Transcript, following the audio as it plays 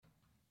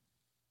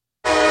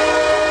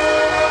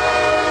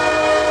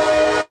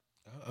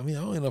I mean,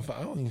 I don't know if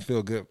I don't even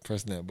feel good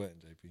pressing that button,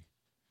 JP.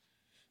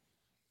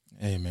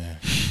 Hey, man.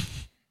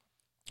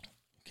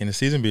 Can the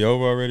season be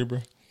over already, bro?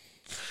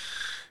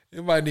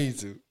 It might need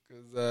to.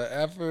 Because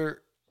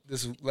after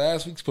this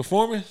last week's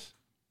performance,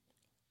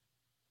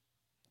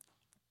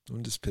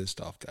 I'm just pissed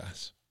off,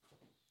 guys.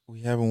 We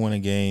haven't won a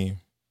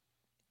game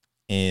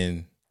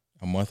in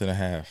a month and a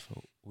half.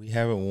 We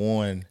haven't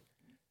won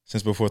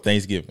since before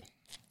Thanksgiving.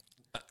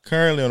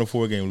 Currently on a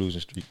 4-game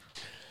losing streak.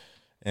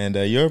 And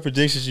your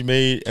predictions you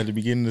made at the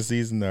beginning of the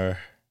season are...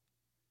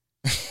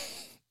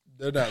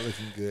 They're not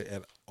looking good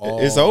at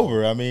all. It's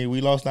over. I mean, we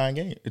lost 10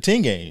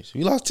 games.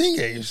 We lost 10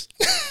 games.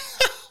 That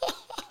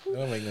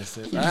don't make no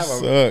sense. I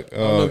Suck. don't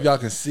know if y'all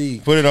can see.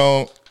 Put it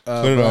on.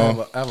 Put it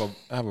on.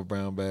 I have a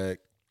brown bag.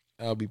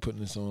 I'll be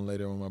putting this on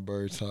later on my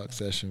bird talk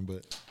session,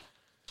 but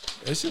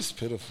it's just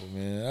pitiful,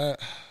 man.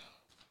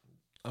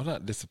 I'm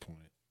not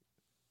disappointed.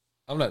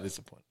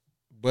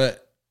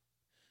 But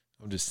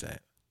I'm just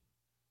sad.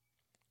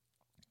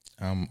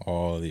 I'm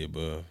all the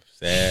above.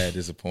 Sad,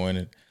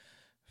 disappointed,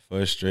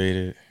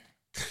 frustrated.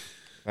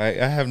 Like,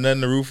 I have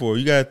nothing to root for.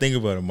 You got to think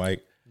about it,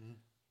 Mike.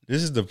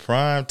 This is the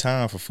prime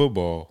time for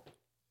football.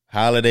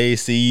 Holiday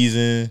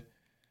season,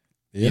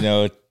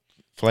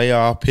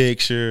 playoff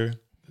picture,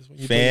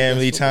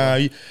 family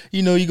time.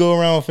 You go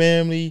around with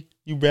family.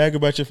 You brag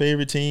about your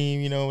favorite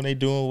team, when they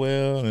doing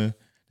well and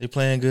they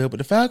playing good. But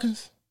the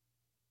Falcons?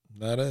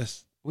 Not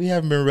us. We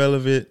haven't been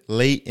relevant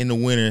late in the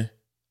winter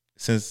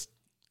since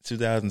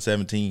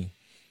 2017.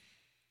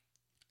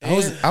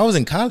 I was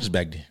in college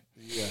back then.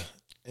 Yeah.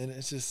 And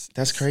it's just...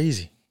 That's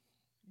crazy.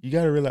 You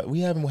got to realize we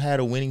haven't had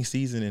a winning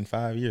season in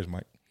 5 years,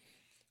 Mike.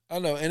 I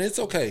know, and it's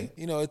okay.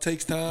 It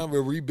takes time.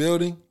 We're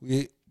rebuilding.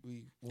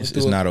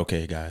 It's not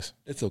okay, guys.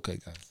 It's okay,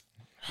 guys.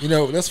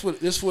 That's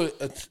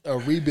what a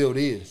rebuild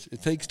is.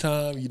 It takes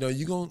time.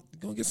 You're gonna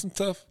get some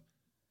tough.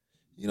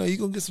 You're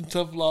gonna get some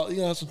tough.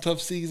 Some tough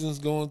seasons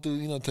going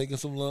through. Taking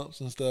some lumps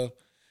and stuff.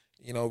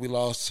 We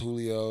lost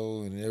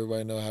Julio, and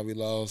everybody know how we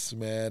lost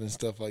Matt and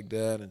stuff like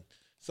that. And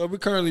so we're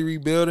currently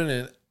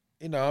rebuilding,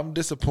 and I'm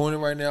disappointed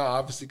right now,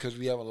 obviously, because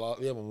we haven't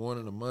won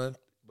in a month.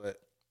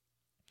 But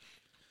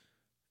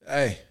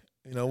hey.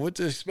 What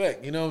to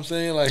expect? You know what I'm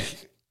saying?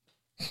 Like,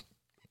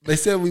 they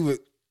said we would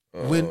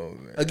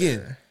win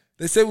again.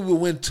 They said we would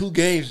win 2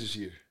 games this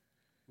year.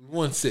 We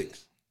won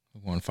 6.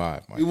 We won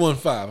 5. Mike. We won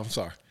 5. I'm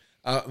sorry.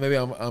 Maybe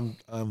I'm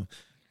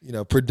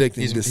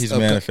predicting this. He's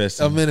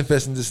manifesting. I'm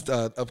manifesting this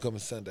upcoming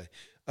Sunday.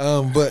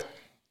 But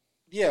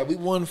yeah, we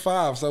won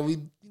 5. So we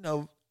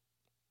done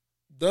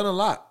a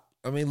lot.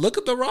 I mean, look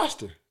at the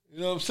roster. You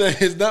know what I'm saying?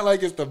 It's not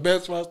like it's the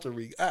best roster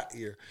we got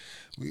here.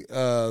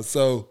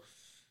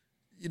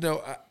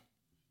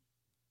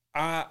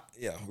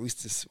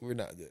 We're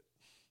not good.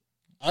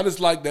 I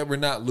just like that we're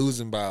not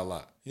losing by a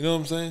lot. You know what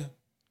I'm saying?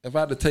 If I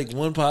had to take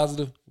one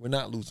positive, we're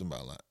not losing by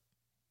a lot.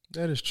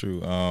 That is true.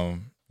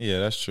 Yeah,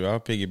 that's true.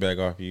 I'll piggyback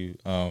off you.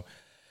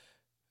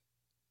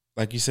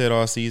 Like you said,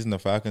 all season the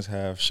Falcons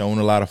have shown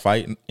a lot of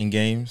fight in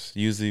games.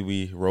 Usually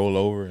we roll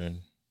over and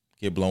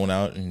get blown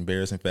out in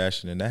embarrassing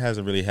fashion, and that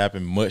hasn't really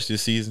happened much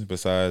this season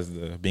besides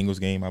the Bengals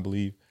game, I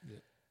believe. Yeah.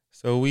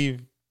 So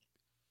we've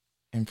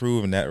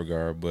improved in that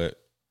regard, but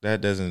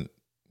that doesn't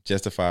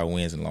justify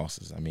wins and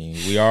losses. I mean,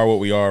 we are what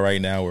we are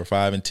right now. We're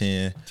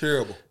 5-10.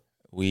 Terrible.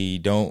 We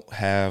don't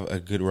have a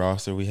good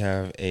roster. We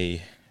have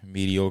a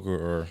mediocre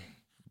or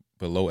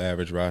below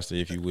average roster,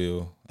 if you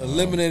will.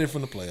 Eliminated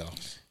from the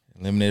playoffs.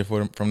 Eliminated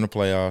from the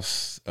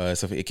playoffs.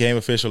 So it came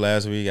official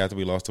last week after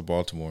we lost to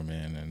Baltimore,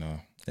 man. And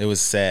it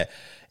was sad.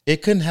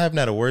 It couldn't happen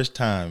at a worse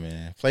time,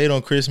 man. Played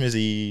on Christmas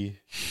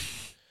Eve.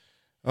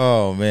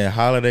 Oh, man,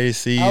 holiday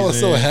season. I was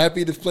so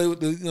happy to play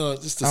with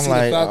just to see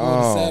the Falcons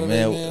on Saturday,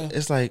 man.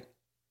 It's like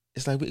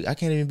I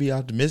can't even be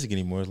optimistic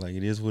anymore. It's like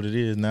it is what it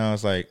is. Now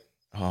it's like,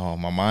 oh,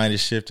 my mind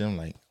is shifting. I'm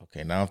like,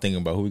 okay, now I'm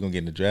thinking about who we're going to get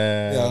in the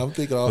draft. Yeah, I'm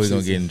thinking who we're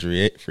going to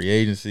get in free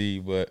agency.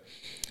 But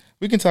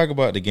we can talk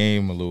about the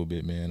game a little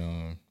bit,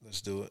 man. Let's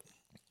do it.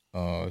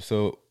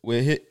 So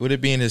with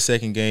it being his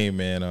second game,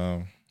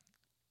 man,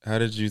 how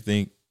did you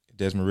think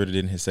Desmond Ridder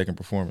did in his second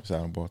performance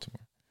out in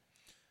Baltimore?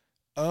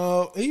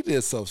 He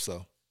did so.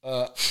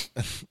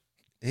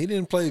 He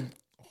didn't play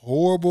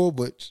horrible,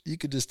 but you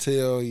could just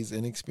tell he's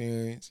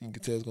inexperienced. You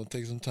could tell it's going to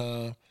take some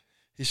time.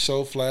 He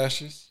showed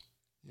flashes.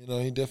 He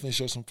definitely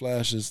showed some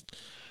flashes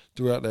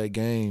throughout that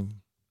game.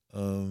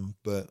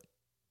 But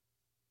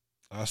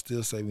I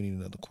still say we need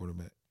another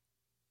quarterback.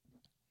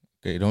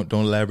 Okay, don't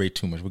elaborate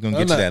too much. We're going to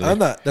get to that later. I'm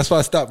not. That's why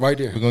I stopped right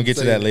there. We're going to get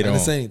to that later on. I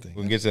didn't say anything.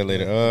 We're going to get to that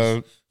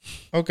later.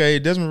 Okay,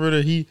 Desmond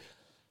Ridder, he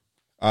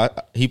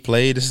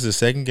played. This is his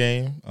second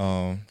game.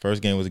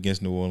 First game was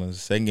against New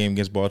Orleans. Second game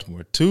against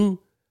Baltimore. 2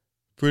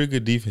 pretty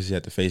good defense you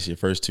have to face your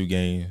first 2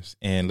 games.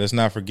 And let's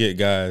not forget,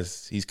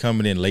 guys, he's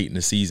coming in late in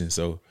the season.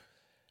 So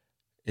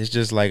it's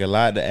just like a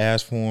lot to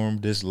ask for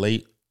him this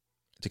late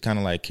to kind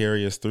of like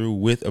carry us through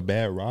with a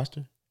bad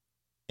roster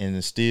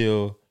and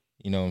still,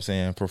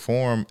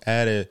 perform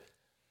at it.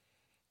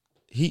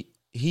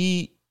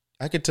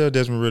 I could tell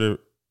Desmond Ridder,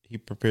 he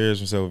prepares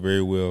himself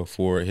very well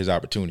for his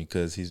opportunity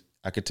because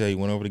I could tell he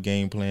went over the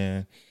game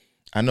plan.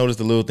 I noticed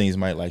the little things,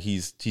 Mike. Like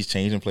he's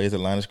changing plays at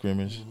line of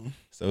scrimmage,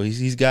 so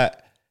he's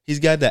got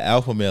that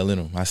alpha male in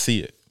him. I see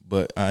it,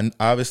 but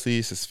obviously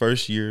it's his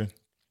first year.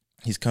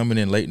 He's coming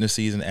in late in the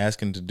season,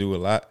 asking to do a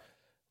lot,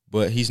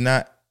 but he's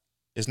not.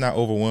 It's not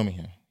overwhelming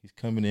him. He's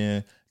coming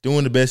in,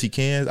 doing the best he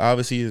can.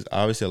 There's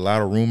obviously a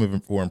lot of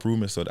room for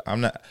improvement. So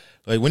I'm not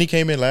like when he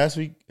came in last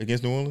week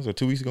against New Orleans or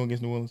 2 weeks ago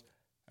against New Orleans,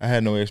 I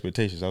had no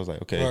expectations. I was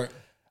like, okay,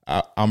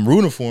 right. I'm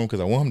rooting for him because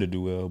I want him to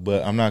do well,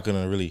 but I'm not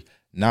gonna really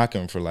knock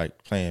him for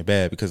like playing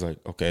bad because like,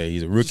 okay,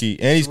 he's a rookie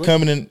and he's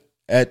coming in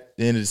at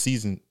the end of the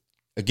season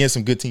against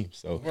some good teams.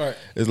 So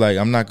It's like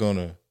I'm not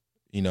gonna,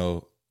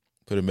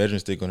 put a measuring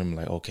stick on him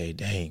like, okay,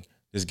 dang,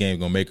 this game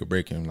gonna make or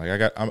break him. Like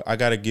I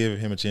got to give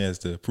him a chance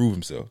to prove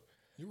himself.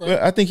 Right.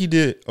 But I think he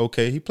did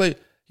okay. He played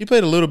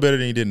a little better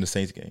than he did in the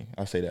Saints game.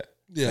 I'll say that.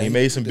 Yeah, he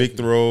made some big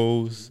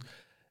throws.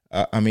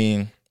 I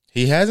mean,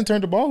 he hasn't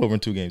turned the ball over in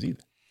 2 games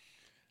either.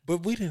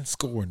 But we didn't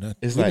score nothing.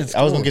 It's like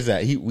I was gonna get to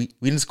that. We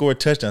didn't score a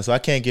touchdown, so I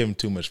can't give him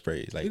too much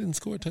praise. Like he didn't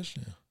score a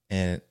touchdown.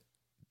 And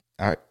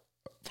part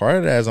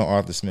of that is on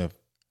Arthur Smith.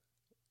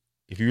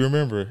 If you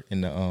remember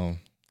in the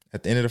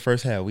at the end of the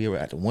first half, we were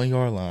at the 1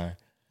 yard line.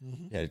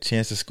 Mm-hmm. He had a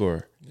chance to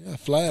score. Yeah,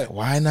 flag.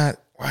 Why not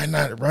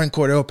run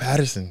Cordell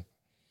Patterson?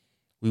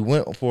 We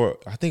went for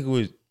I think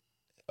we're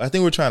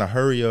trying to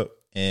hurry up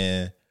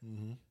and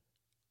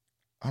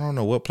I don't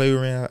know what play we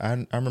ran.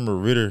 I remember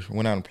Ritter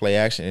went out and play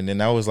action, and then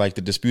that was like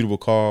the disputable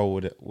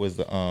call was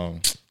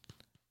the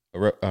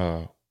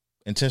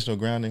intentional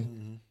grounding.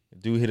 Mm-hmm. The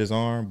dude hit his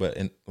arm, but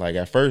like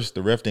at first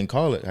the ref didn't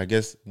call it. I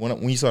guess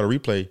when you saw the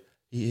replay,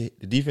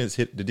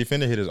 the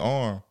defender hit his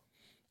arm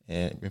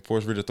and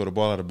forced Ritter to throw the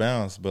ball out of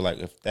bounds. But like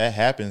if that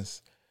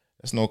happens,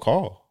 that's no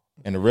call.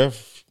 And the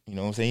ref, you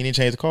know what I'm saying, he didn't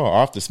change the call.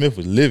 Arthur Smith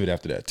was livid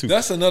after that too.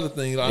 That's another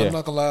thing. I'm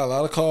not gonna lie, a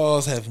lot of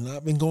calls have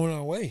not been going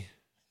our way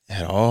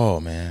at all,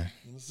 man.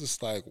 It's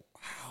just like,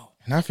 wow.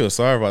 And I feel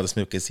sorry about Arthur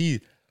Smith because he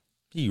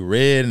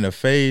red in the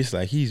face,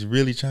 like he's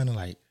really trying to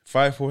like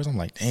fight for us. I'm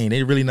like, dang,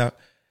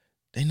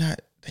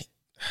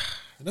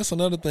 That's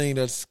another thing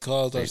that's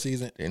caused our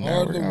season.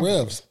 Are the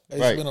refs.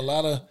 It's been a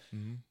lot of,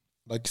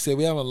 like you said,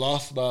 we haven't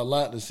lost by a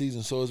lot this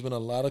season, so it's been a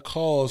lot of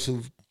calls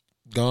who've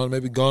gone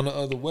the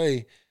other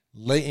way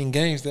late in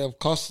games that have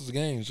cost us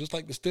games, just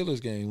like the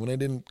Steelers game when they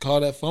didn't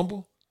call that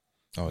fumble.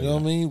 You know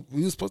what I mean?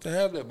 We were supposed to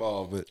have that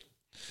ball, but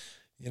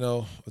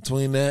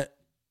between that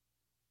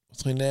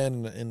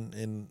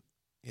and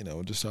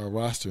just our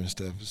roster and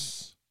stuff,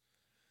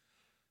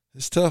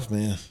 it's tough,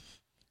 man.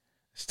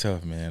 It's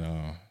tough,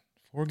 man.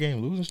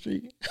 4-game losing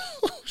streak.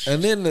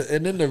 and then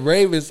the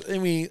Ravens, I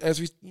mean,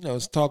 as we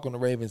let's talk on the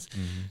Ravens,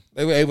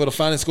 they were able to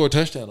finally score a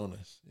touchdown on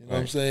us. You know what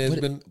I'm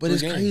saying? But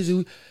it's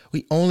crazy.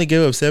 We only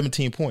gave up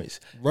 17 points.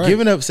 Right.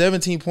 Giving up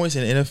 17 points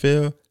in the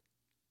NFL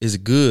is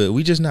good.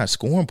 We just not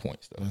scoring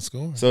points though. Not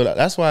scoring. So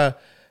that's why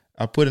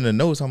I put in the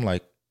notes. I'm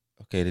like,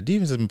 okay, the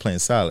defense has been playing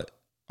solid.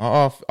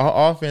 Our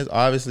offense,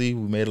 obviously,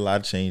 we made a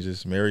lot of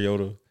changes.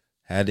 Mariota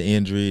had the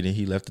injury, then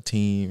he left the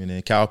team, and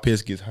then Kyle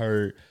Pitts gets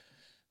hurt.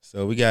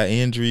 So we got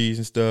injuries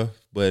and stuff,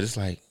 but it's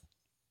like,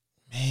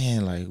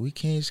 man, like we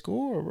can't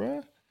score,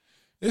 bro.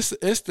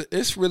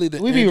 It's really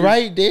the we be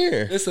right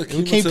there.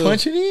 We can't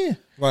punch it in.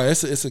 Right.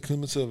 It's a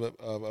cumulative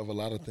of a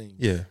lot of things.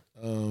 Yeah.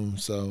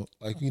 So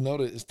like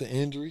that it's the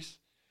injuries.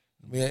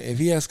 I mean, if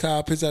he has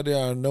Kyle Pitts out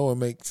there, I know it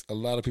makes a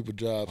lot of people's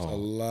jobs a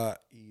lot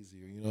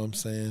easier. You know what I'm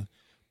saying?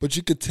 But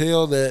you could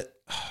tell that,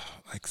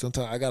 like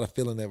sometimes I got a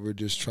feeling that we're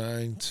just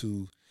trying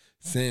to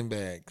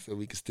sandbag so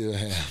we can still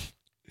have.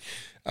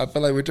 I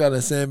feel like we're trying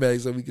to sandbag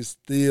so we can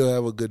still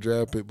have a good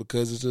draft pick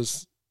because it's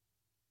just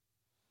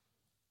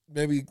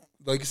maybe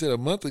like you said a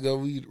month ago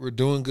we were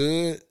doing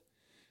good.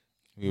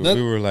 We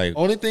were like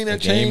only thing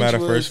that game changed out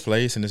of was, first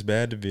place in this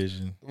bad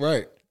division,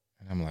 right?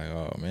 And I'm like,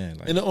 oh man!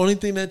 Like, and the only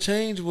thing that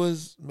changed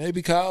was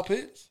maybe Kyle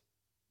Pitts.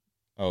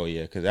 Oh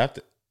yeah, because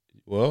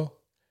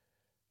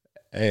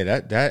hey,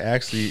 that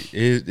actually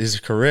is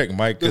correct,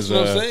 Mike. That's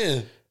what I'm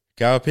saying.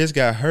 Kyle Pitts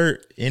got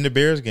hurt in the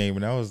Bears game,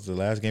 and that was the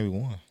last game we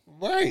won.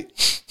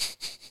 Right.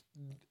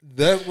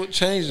 That's what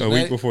changed. A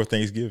week before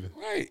Thanksgiving.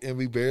 Right, and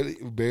we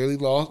barely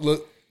lost.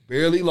 Look,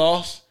 barely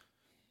lost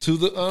to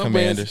the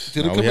Commanders.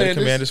 We had the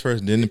Commanders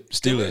first, then the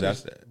Steelers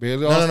after that.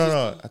 Barely lost.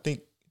 No. I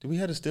think did we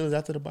have the Steelers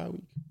after the bye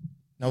week?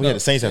 No, we had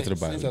the Saints after the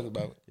bye week. After the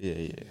bye week.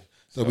 Yeah.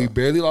 So we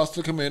barely lost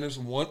to the Commanders.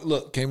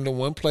 Came to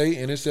one play,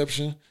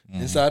 interception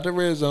inside the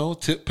red zone,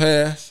 tip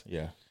pass.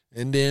 Yeah.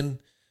 And then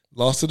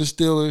lost to the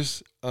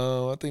Steelers.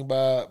 I think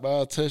by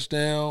a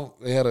touchdown.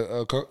 They had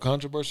a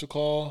controversial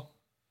call.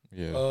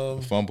 Yeah.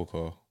 The fumble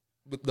call.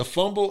 The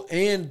fumble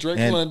and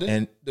Drake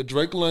London. The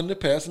Drake London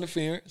pass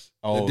interference.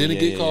 Oh, that didn't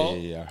get called.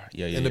 Yeah.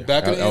 In the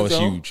back of the end zone. That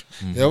was huge.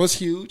 Mm-hmm. That was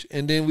huge.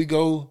 And then we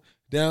go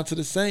down to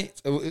the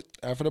Saints.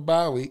 After the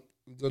bye week,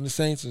 we go to the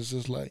Saints. It's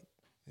just like,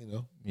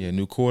 Yeah,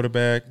 new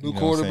quarterback.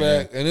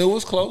 And it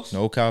was close.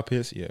 No Kyle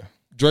Pitts, yeah.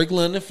 Drake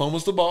London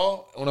fumbles the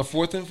ball on a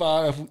 4th and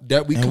 5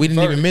 that we we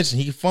didn't even mention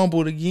he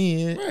fumbled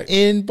again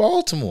in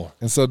Baltimore.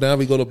 And so now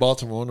we go to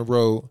Baltimore on the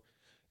road,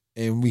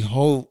 and we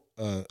hope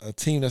a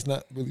team that's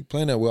not really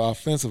playing that well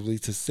offensively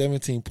to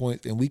 17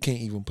 points, and we can't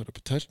even put up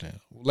a touchdown.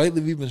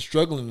 Lately, we've been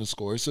struggling to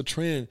score. It's a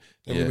trend.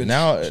 That we've been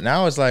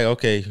now it's like,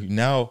 okay,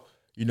 now,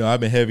 I've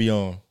been heavy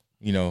on,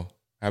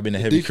 I've been a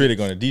heavy critic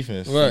on the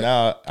defense. Right.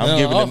 Now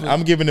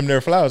I'm giving them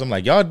their flowers. I'm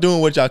like, y'all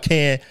doing what y'all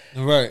can.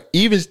 Right.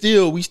 Even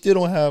still, we still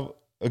don't have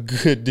a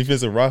good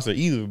defensive roster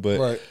either,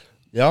 but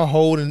y'all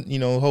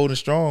holding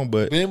strong.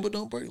 But bend but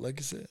don't break, like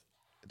you said.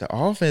 The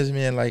offense,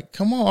 man, like,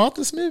 come on,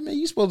 Arthur Smith, man,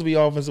 you supposed to be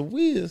offensive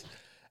whiz.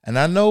 And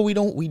I know we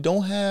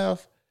don't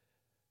have.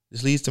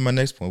 This leads to my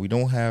next point. We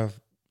don't have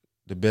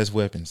the best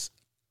weapons.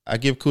 I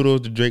give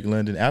kudos to Drake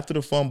London after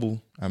the fumble.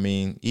 I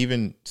mean,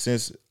 even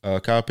since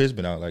Kyle Pitts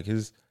been out, like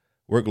his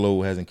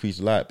workload has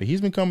increased a lot, but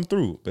he's been coming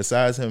through.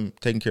 Besides him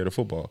taking care of the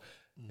football,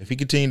 if he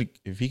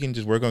can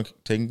just work on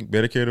taking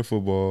better care of the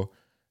football,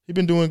 he's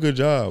been doing a good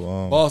job.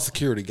 Ball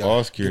security, guy.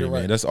 Ball security,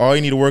 man. That's all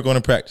you need to work on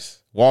in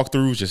practice.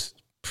 Walkthroughs, just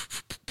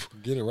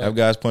get it right. Have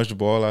guys punch the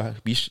ball out.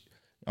 I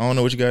don't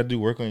know what you got to do.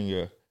 Work on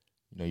your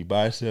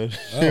biceps.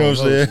 You know what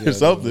I'm saying?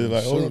 Something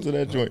like hold on to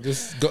that joint.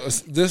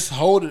 Just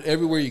hold it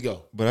everywhere you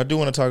go. But I do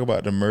want to talk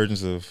about the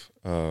emergence of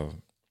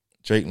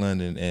Drake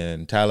London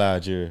and Tyler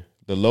Algier.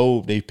 The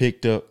load they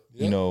picked up,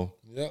 from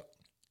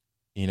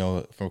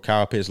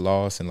Kyle Pitts'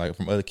 loss and like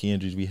from other key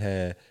injuries we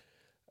had.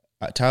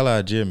 Tyler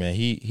Algier, man,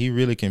 he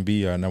really can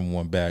be our number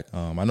one back.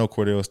 I know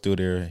Cordell's still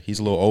there. He's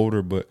a little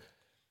older, but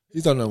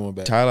he's our number one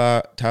back.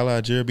 Tyler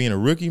Algier being a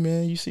rookie,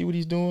 man, you see what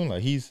he's doing?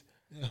 Like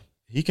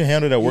he can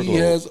handle that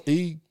workload.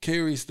 He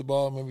carries the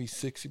ball maybe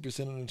 60%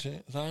 of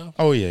the time.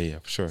 Oh yeah,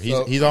 for sure.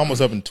 He's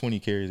almost up in 20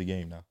 carries a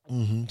game now.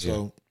 Mm-hmm.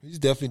 So he's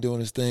definitely doing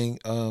his thing.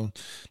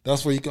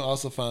 That's where you can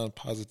also find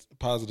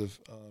positive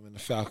in the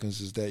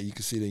Falcons is that you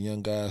can see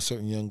the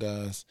certain young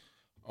guys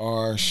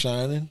are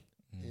shining.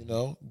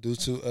 Due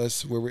to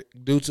us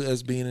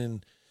being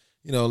in,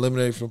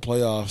 eliminated from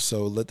playoffs.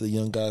 So let the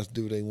young guys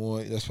do what they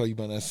want. That's why you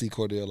might not see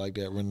Cordell like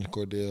that, running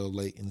Cordell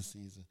late in the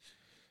season,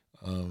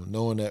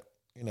 knowing that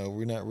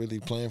we're not really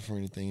playing for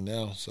anything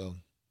now. So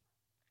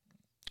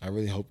I'm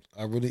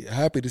really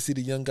happy to see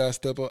the young guys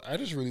step up. I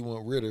just really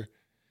want Ritter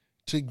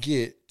to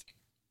get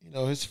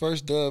his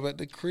first dub at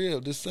the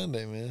crib this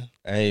Sunday, man.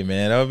 Hey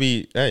man, that'll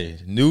be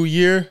New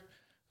Year.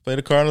 Play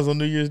the Cardinals on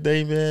New Year's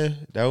Day,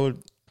 man.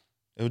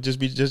 It would just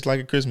be just like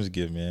a Christmas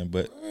gift, man.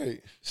 But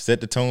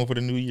set the tone for the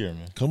new year,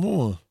 man. Come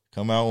on.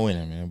 Come out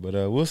winning, man. But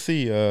we'll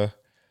see.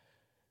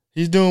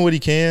 He's doing what he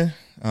can.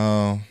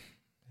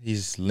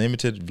 He's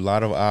limited, a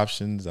lot of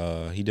options.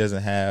 He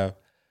doesn't have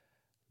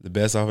the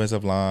best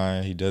offensive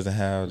line. He doesn't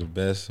have the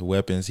best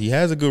weapons. He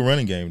has a good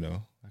running game,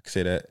 though. I can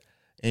say that.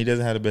 And he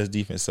doesn't have the best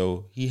defense.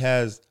 So he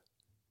has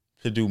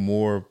to do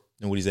more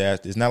than what he's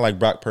asked. It's not like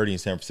Brock Purdy in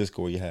San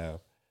Francisco where you have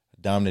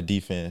a dominant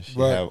defense.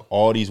 You have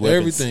all these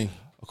weapons. Everything.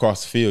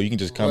 Across the field, you can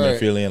just come and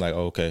fill in like,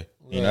 okay,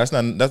 that's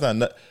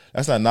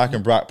not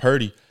knocking Brock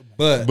Purdy,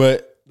 but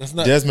that's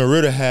not. Desmond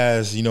Ritter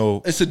has,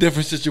 it's a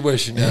different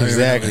situation now.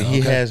 Exactly, he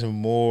has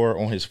more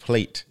on his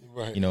plate.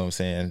 Right. You know what I'm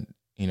saying?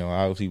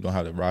 Obviously we don't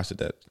have the roster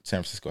that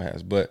San Francisco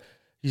has, but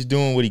he's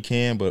doing what he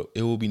can. But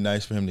it will be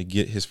nice for him to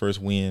get his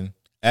first win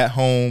at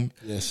home.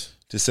 Yes,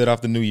 to set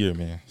off the new year,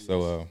 man. Yes.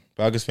 So,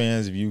 Falcons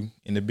fans, if you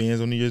in the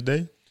bins on New Year's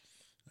Day,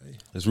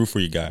 let's root for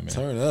your guy, man.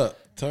 Turn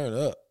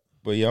up.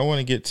 But yeah, I want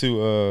to get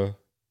to.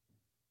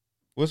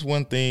 What's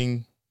one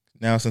thing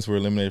now since we're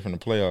eliminated from the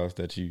playoffs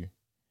that you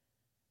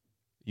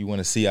want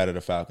to see out of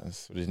the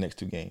Falcons for these next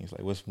two games?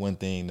 Like, what's one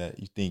thing that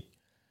you think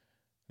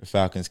the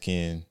Falcons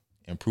can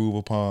improve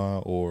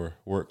upon or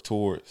work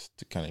towards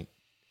to kind of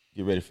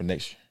get ready for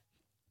next year?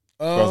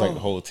 As far as like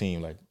the whole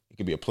team, like it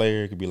could be a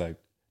player, it could be like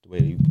the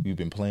way we've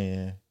been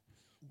playing.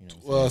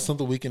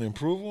 Something we can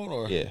improve on,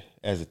 or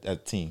as a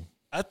team.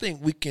 I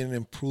think we can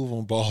improve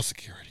on ball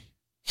security.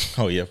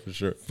 Oh yeah, for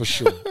sure.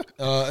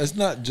 It's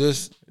not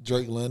just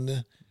Drake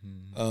London,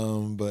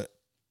 but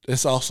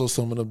it's also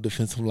some of them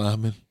defensive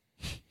linemen,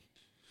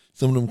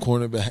 some of them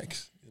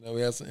cornerbacks.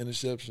 We had some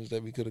interceptions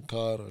that we could have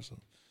caught or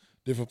some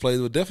different plays,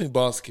 but definitely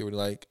ball security.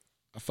 Like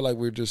I feel like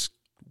we're just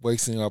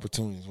wasting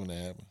opportunities when that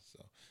happens.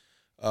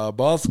 So,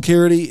 ball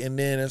security, and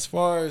then as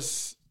far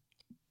as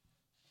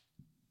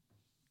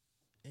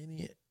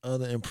any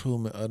other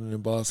improvement other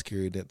than ball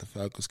security that the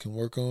Falcons can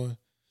work on,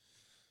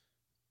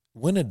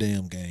 win a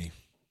damn game.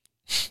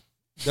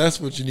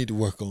 That's what you need to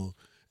work on.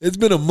 It's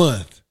been a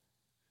month.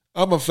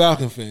 I'm a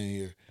Falcon fan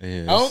here.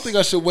 Yes. I don't think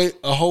I should wait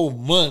a whole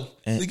month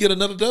to get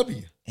another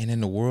W. And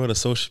in the world of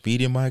social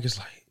media, Mike, it's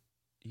like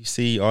you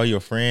see all your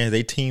friends,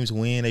 they teams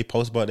win, they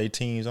post about their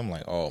teams. I'm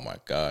like, oh my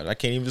God, I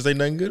can't even say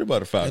nothing good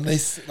about the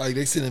Falcons. And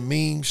they sending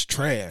memes,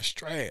 trash.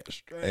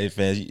 Hey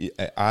fans,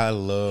 I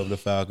love the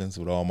Falcons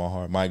with all my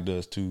heart. Mike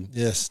does too.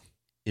 Yes.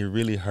 It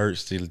really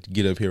hurts to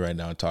get up here right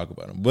now and talk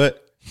about them.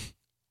 But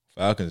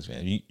Falcons,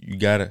 man, you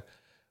gotta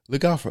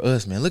look out for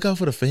us, man. Look out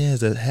for the fans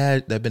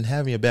that been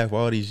having your back for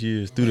all these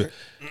years through the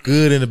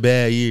good and the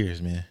bad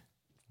years, man.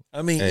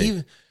 I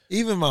mean,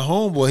 even my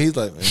homeboy, he's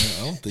like, man,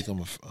 I don't think I'm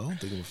a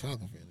Falcon fan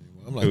anymore.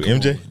 I'm like, Who,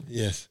 MJ? on.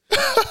 Yes.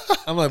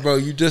 I'm like, bro,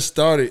 you just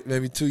started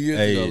maybe 2 years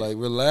ago. Like,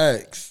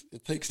 relax.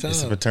 It takes time.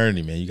 It's a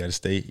fraternity, man. You got to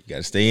stay. You got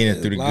to stay in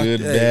it through the Locked- good,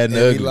 the hey, bad, and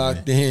hey, we ugly.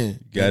 locked man. in. You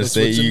got to Ain't no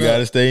stay. You switching got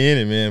to up. stay in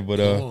it, man. But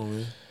Come on,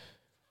 man.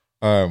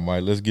 all right,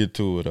 Mike. Let's get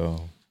to it.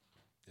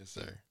 Yes,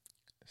 sir.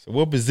 So,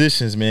 what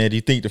positions, man, do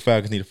you think the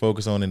Falcons need to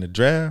focus on in the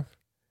draft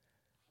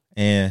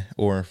and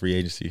or in free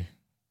agency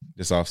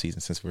this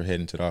offseason? Since we're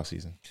heading to the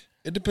offseason,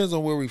 It depends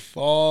on where we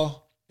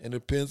fall, and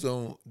it depends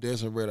on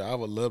Desmond Ritter. I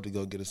would love to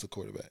go get us a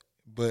quarterback,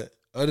 but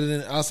other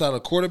than outside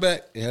of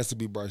quarterback, it has to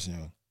be Bryce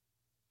Young.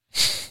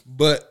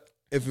 But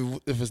if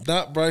it's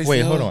not Bryce, wait,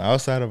 Young, hold on.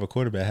 Outside of a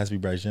quarterback, it has to be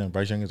Bryce Young.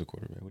 Bryce Young is a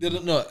quarterback. What do you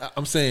mean? No,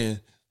 I'm saying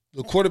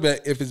the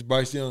quarterback. If it's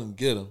Bryce Young,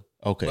 get him.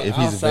 Okay, But if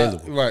he's outside-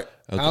 available, right?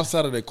 Okay.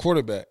 Outside of the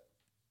quarterback,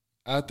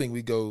 I think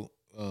we go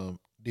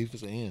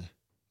defensive end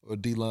or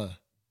D line,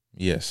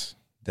 yes,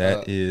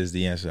 that is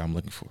the answer I'm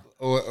looking for.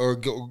 or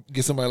go,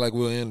 get somebody like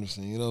Will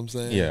Anderson. You know what I'm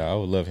saying? Yeah, I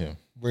would love him.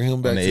 Bring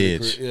him back the to the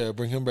edge. crib. Yeah,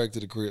 bring him back to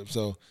the crib.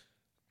 So,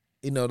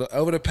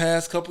 over the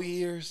past couple of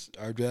years,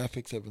 our draft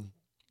picks have been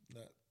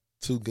not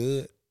too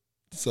good.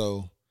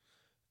 So,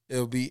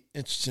 it'll be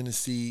interesting to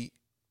see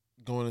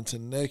going into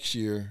next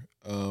year.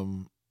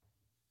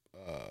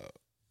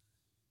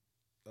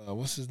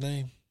 What's his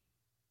name?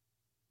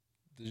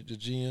 The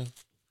GM.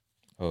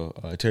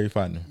 Terry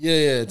Fontenot.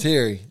 Yeah,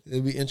 Terry.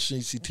 It'll be interesting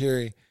to see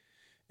Terry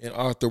and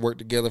Arthur work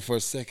together for a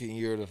second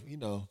year to,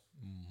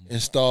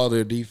 install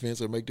their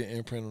defense or make their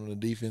imprint on the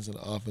defense and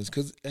the offense,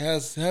 because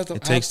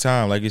It takes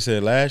time. Like you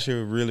said, last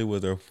year really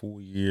was their full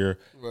year,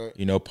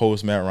 right.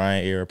 Post Matt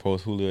Ryan era,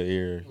 post Julio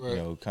era,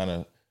 Right. kind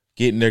of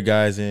getting their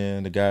guys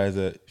in, the guys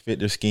that fit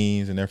their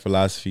schemes and their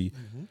philosophy.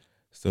 Mm-hmm.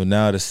 So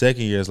now the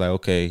second year is like,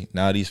 okay,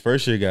 now these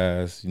first year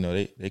guys,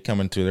 they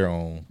come into their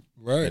own.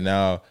 Right. And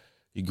now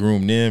you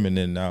groom them, and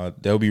then now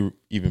they'll be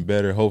even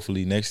better,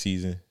 hopefully, next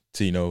season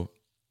to,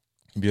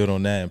 build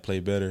on that and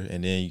play better.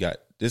 And then you got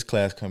this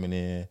class coming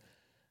in.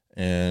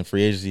 And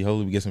free agency,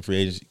 hopefully we get some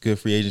good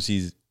free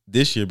agencies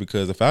this year,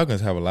 because the Falcons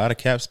have a lot of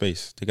cap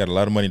space. They got a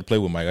lot of money to play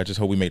with, Mike. I just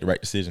hope we make the right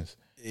decisions.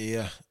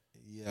 Yeah.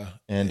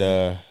 And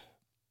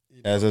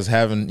as us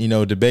having,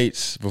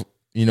 debates,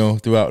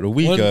 throughout the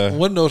week.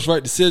 One of those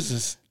right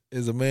decisions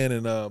is a man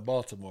in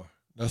Baltimore.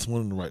 That's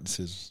one of the right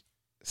decisions.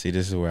 See,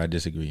 this is where I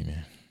disagree,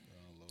 man.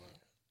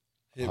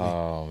 Hit me.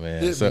 Oh,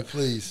 man. Hit me,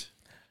 please.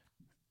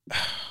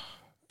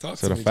 Talk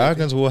So to the me,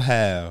 Falcons will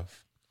have,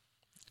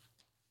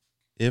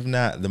 if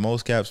not the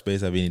most cap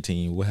space of any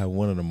team, we'll have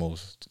one of the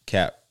most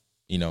cap,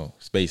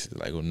 spaces.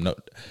 Like,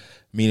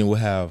 meaning we'll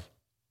have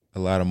a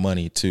lot of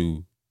money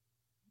to,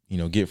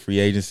 get free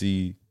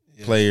agency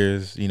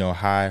players,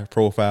 high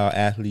profile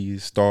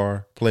athletes,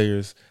 star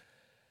players.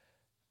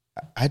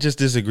 I just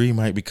disagree,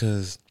 Mike,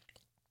 because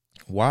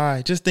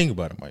why? Just think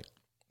about it, Mike.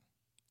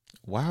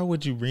 Why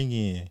would you bring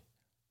in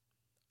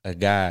a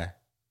guy?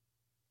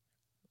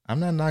 I'm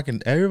not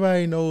knocking.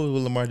 Everybody knows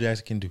what Lamar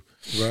Jackson can do.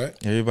 Right.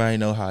 Everybody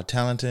know how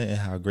talented and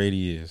how great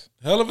he is.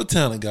 Hell of a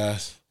talent,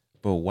 guys.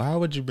 But why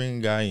would you bring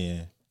a guy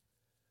in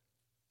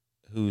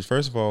who's,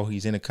 first of all,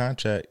 he's in a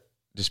contract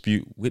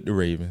dispute with the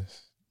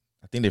Ravens?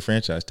 I think they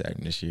franchise tagged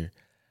him this year.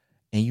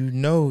 And you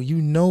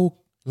know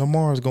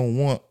Lamar's going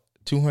to want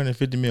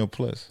 $250 million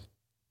plus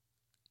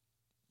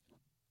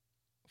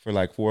for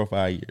like 4 or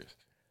 5 years.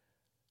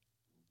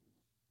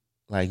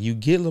 Like, you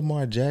get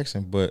Lamar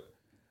Jackson, but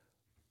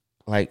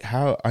like,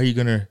 how are you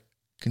gonna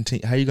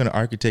continue? How are you gonna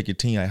architect your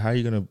team? Like, how are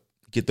you gonna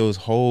get those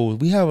holes?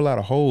 We have a lot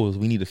of holes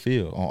we need to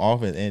fill on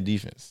offense and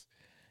defense.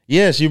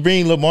 Yes, you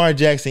bring Lamar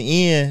Jackson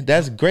in.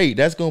 That's great.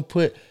 That's gonna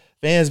put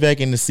fans back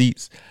in the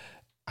seats.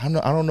 I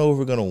don't know if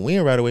we're gonna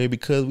win right away,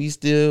 because we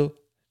still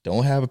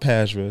don't have a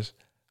pass rush.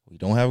 We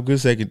don't have a good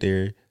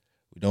secondary.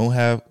 We don't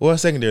have, well,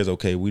 secondary is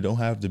okay. We don't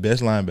have the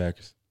best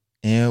linebackers,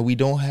 and we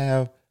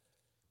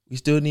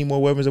still need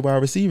more weapons at wide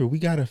receiver. We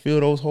gotta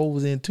fill those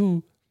holes in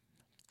too.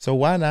 So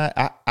why not?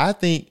 I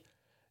think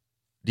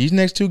these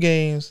next 2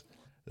 games,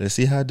 let's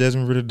see how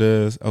Desmond Ritter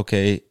does.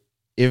 Okay,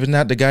 if it's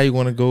not the guy you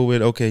want to go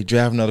with, okay,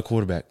 draft another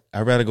quarterback.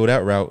 I'd rather go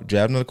that route.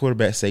 Draft another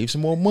quarterback, save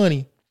some more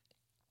money,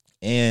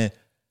 and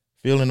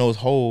fill in those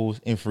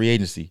holes in free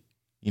agency.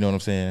 You know what I'm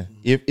saying?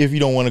 If you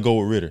don't want to go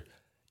with Ritter.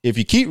 If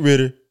you keep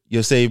Ritter,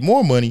 you'll save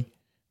more money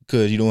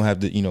because you don't have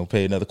to,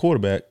 pay another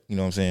quarterback. You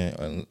know what I'm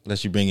saying?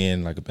 Unless you bring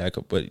in like a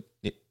backup. But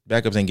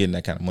backups ain't getting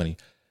that kind of money.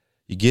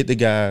 You get the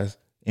guys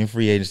in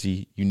free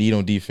agency you need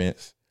on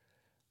defense.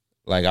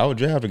 Like, I would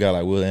draft a guy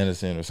like Will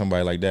Anderson or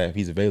somebody like that if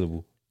he's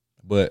available.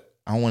 But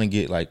I want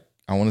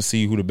to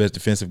see who the best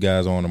defensive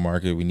guys are on the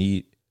market. We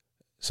need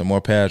some more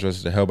pass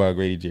rushers to help out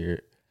Grady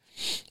Jarrett.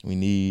 We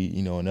need,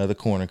 another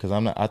corner, because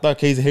I thought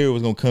Casey Hayward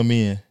was gonna come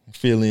in and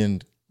fill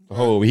in the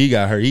hole, but he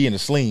got hurt. He in the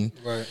sling.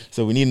 Right.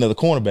 So we need another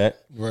cornerback.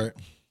 Right.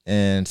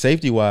 And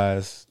safety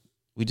wise,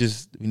 we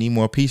need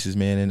more pieces,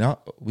 man. And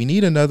we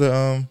need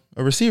another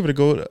a receiver to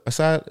go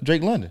aside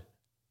Drake London.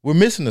 We're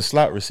missing a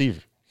slot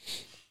receiver.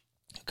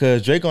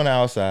 Because Drake on the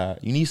outside,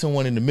 you need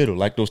someone in the middle,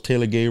 like those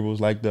Taylor Gabriels,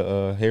 like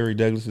the Harry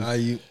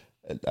Douglases.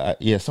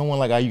 Ayuk. Someone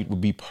like Ayuk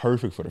would be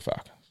perfect for the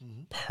Falcons.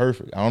 Mm-hmm.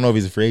 Perfect. I don't know if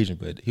he's a free agent,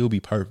 but he'll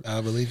be perfect.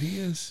 I believe he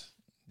is.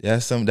 that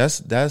is someone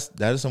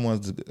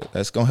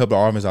that's gonna help the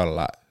offense out a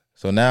lot.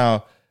 So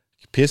now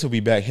Pitts will be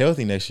back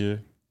healthy next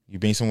year. You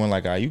bring someone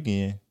like Ayuk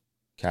in,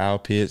 Kyle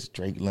Pitts,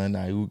 Drake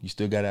London, Ayuk. You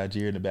still got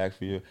Algier in the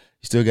backfield.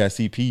 You still got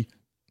CP.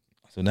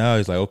 So now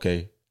it's like,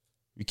 okay,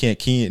 we can't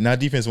key in. Now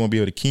defense won't be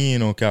able to key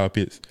in on Kyle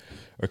Pitts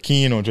or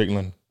key in on Drake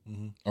London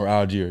or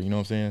Algier. You know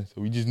what I'm saying?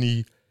 So we just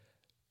need,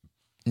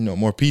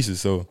 more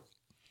pieces. So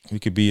we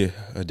could be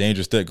a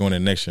dangerous threat going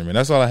into next year, man.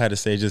 That's all I had to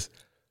say. Just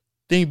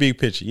think big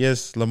picture.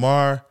 Yes,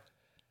 Lamar,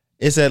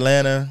 it's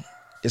Atlanta.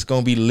 It's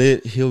going to be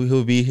lit.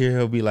 He'll be here.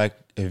 He'll be like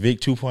a Vic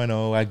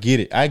 2.0. I get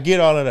it. I get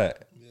all of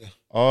that. Yeah.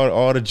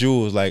 All the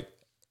jewels, like,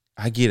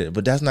 I get it.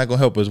 But that's not going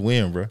to help us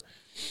win, bro.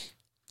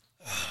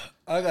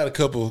 I got a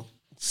couple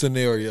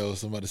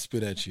scenarios I'm about to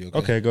spit at you.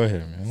 Okay, go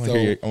ahead, man. I want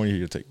to hear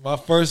your take. My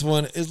first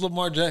one is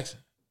Lamar Jackson.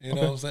 You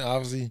know what I'm saying?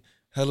 Obviously,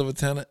 hell of a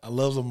talent. I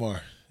love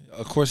Lamar.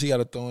 Of course, he got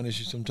a throwing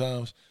issue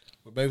sometimes,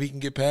 but maybe he can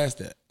get past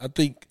that. I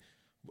think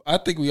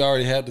we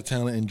already have the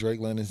talent in Drake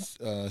London,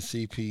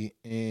 CP,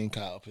 and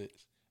Kyle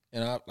Pitts.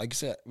 And like you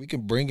said, we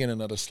can bring in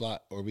another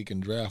slot or we can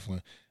draft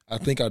one. I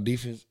think our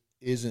defense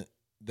isn't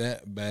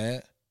that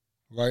bad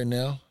right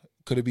now.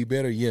 Could it be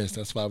better? Yes.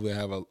 That's why we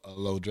have a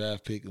low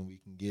draft pick and we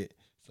can get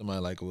somebody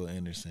like Will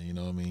Anderson. You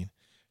know what I mean? In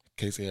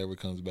case he ever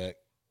comes back,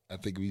 I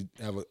think we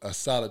have a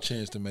solid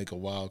chance to make a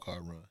wild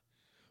card run.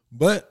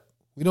 But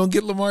we don't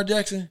get Lamar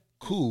Jackson.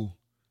 Cool.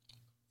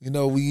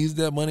 We use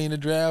that money in the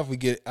draft. We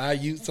get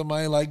IU,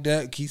 somebody like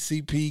that, keep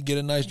CP, get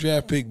a nice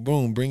draft pick.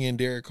 Boom, bring in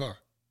Derek Carr.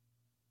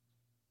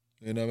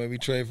 Maybe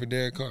trade for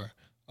Derek Carr.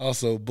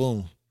 Also,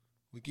 boom,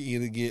 we can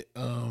either get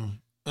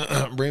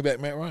bring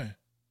back Matt Ryan.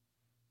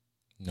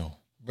 No.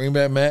 Bring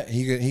back Matt.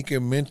 He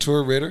can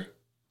mentor Ritter.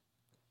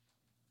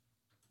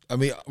 I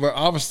mean, we're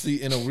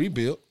obviously in a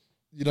rebuild.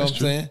 You know what I'm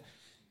saying?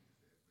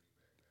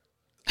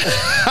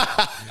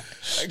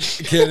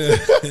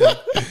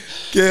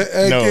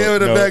 Kevin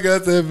the back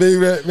up said, "Big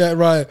Matt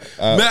Ryan,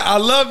 Matt, I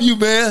love you,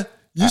 man.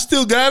 You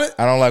still got it."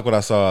 I don't like what I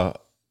saw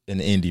in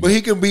the Indy, but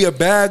he can be a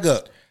bag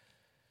up.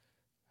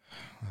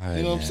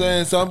 Right, what I'm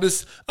saying? So I'm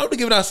just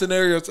giving out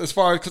scenarios as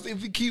far as, because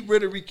if we keep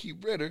Ritter, we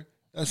keep Ritter.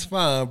 That's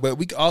fine. But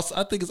we also,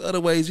 I think, there's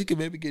other ways we can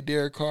maybe get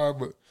Derek Carr,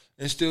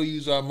 and still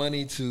use our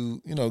money to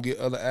get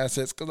other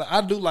assets. Because I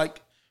do like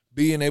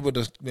being able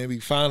to maybe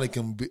finally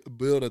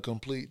build a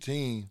complete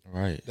team,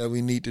 right, that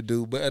we need to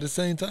do. But at the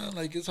same time,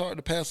 like, it's hard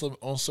to pass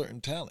on certain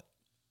talent.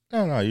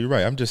 No, you're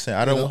right. I'm just saying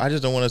I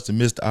just don't want us to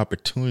miss the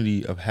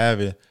opportunity of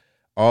having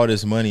all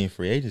this money in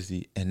free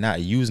agency and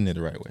not using it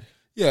the right way.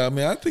 Yeah, I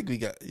mean, I think we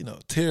got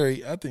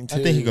Terry. I think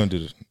he's gonna do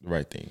the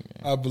right thing,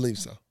 man. I believe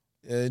so.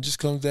 Yeah, it just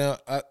comes down.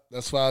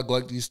 That's why I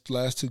like these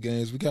last two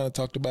games. We kind of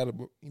talked about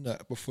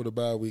it, before the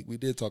bye week. We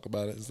did talk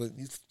about it. It's like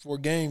these 4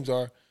 games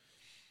are,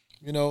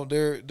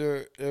 they're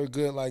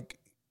good, like,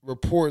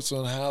 reports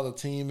on how the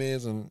team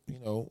is, and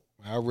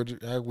how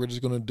Ritter's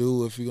gonna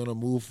do, if we're gonna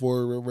move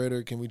forward with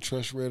Ritter. Can we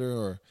trust Ritter,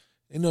 or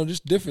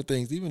just different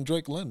things. Even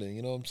Drake London.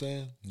 You know what I'm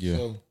saying? Yeah.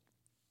 So,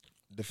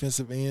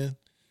 defensive end.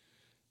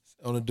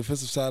 On the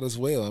defensive side as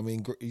well. I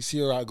mean, you see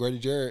how Grady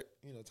Jarrett,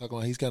 talking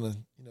about he's kind of,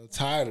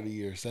 tired of the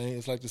year. Saying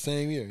it's like the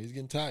same year. He's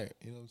getting tired.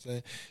 You know what I'm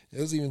saying?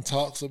 There's even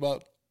talks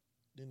about,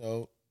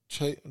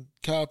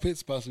 Kyle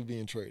Pitts possibly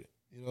being traded.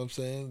 You know what I'm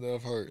saying? That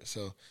I've heard.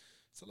 So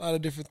it's a lot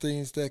of different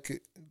things that can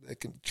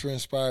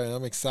transpire, and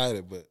I'm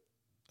excited. But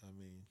I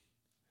mean,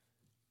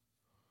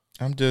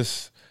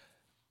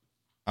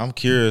 I'm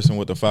curious on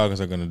what the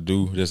Falcons are going to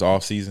do this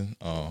offseason.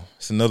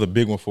 It's another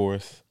big one for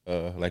us.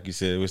 Like you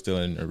said, we're still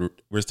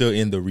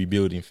in the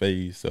rebuilding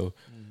phase. So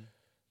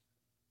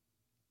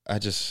I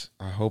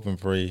hope and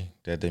pray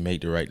that they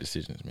make the right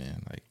decisions,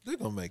 man. Like, they're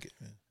gonna make it,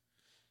 man.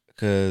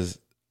 Because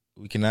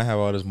we cannot have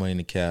all this money in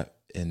the cap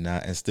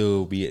and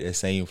still be at the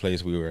same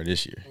place we were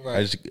this year.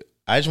 Right.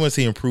 I just want to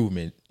see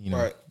improvement.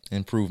 Right.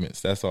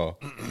 Improvements. That's all.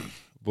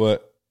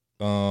 But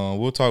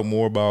we'll talk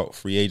more about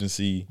free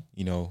agency,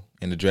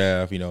 in the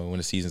draft, when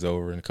the season's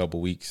over in a couple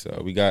weeks.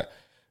 We got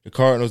the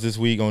Cardinals this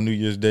week on New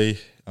Year's Day.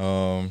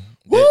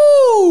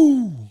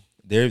 Woo!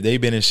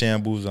 They've been in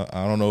shambles.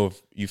 I don't know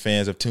if you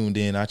fans have tuned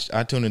in. I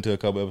tuned into a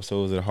couple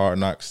episodes of Hard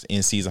Knocks,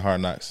 in-season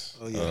Hard Knocks.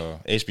 Oh, yeah.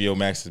 HBO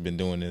Max has been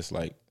doing this,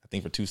 like, I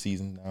think for 2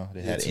 seasons now.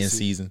 They had an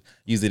in-season.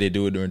 Usually they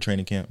do it during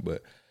training camp,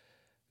 but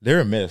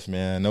they're a mess,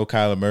 man. No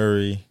Kyler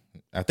Murray.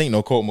 I think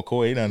no Colt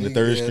McCoy. They're on the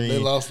third string. They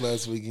lost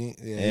last weekend.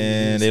 Yeah,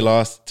 and they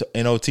lost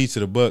in OT to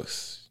the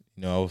Bucks.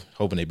 I was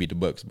hoping they beat the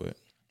Bucks, but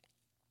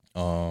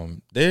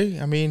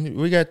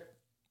we got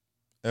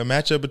a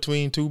matchup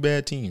between 2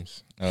 bad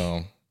teams.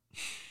 The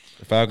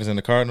Falcons and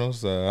the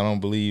Cardinals. I don't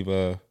believe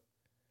a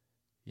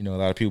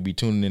lot of people be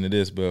tuning into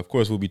this, but of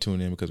course we'll be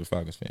tuning in because we're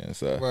Falcons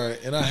fans. Right,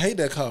 and I hate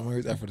that Kyler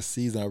Murray's after the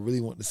season. I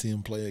really want to see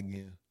him play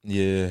again.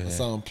 Yeah, I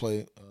saw him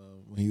play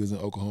when he was in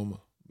Oklahoma.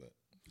 But.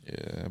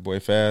 Yeah, boy,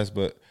 fast,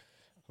 but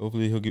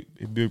hopefully he'll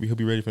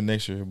be ready for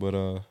next year. But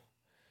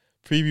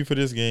preview for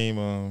this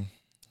game.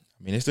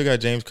 They still got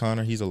James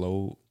Conner. He's a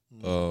load.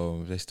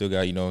 They still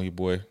got your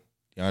boy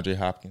DeAndre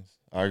Hopkins,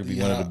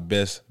 arguably one of the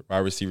best wide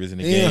receivers in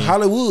the game.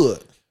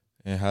 Hollywood.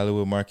 And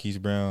Hollywood Marquise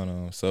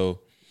Brown. So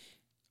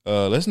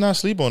let's not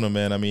sleep on them,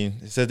 man. I mean,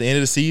 it's at the end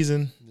of the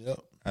season. Yep.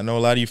 I know a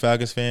lot of you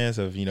Falcons fans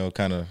have,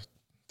 kind of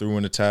threw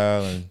in the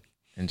towel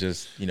and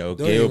just, gave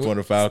up on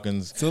the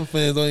Falcons. Some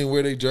fans don't even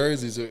wear their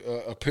jerseys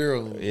or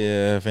apparel anymore.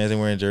 Yeah, fans ain't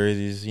wearing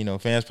jerseys.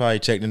 Fans probably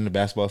checked into the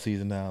basketball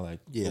season now, like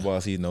Yeah.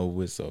 football season over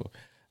with. So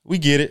we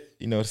get it.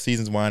 The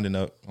season's winding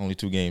up. Only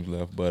 2 games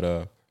left. But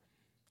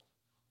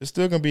it's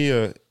still going to be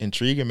a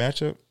intriguing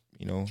matchup.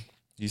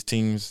 These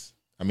teams,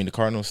 the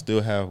Cardinals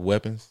still have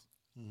weapons.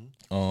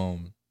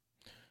 Mm-hmm.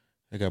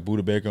 They got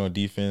Budda Baker on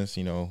defense.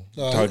 He's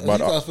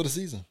out for the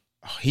season.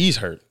 Oh, he's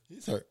hurt.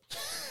 He's hurt.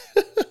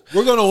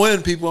 We're gonna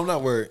win, people. I'm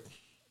not worried.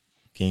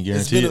 Can't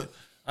guarantee it.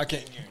 I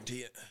can't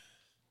guarantee it.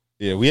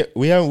 Yeah,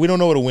 we don't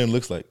know what a win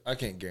looks like. I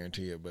can't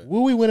guarantee it, but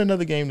will we win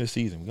another game this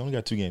season? We only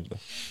got 2 games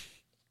left.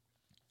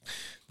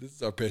 This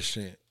is our best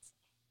chance.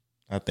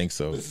 I think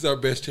so. This is our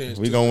best chance.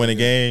 We're gonna win a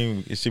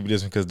game. It should be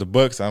this one because the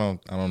Bucks. I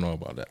don't know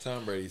about that.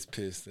 Tom Brady's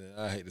pissed.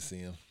 I hate to see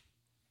him.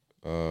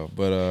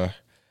 But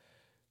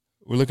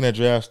we're looking at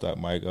draft stock,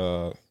 Mike.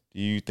 Do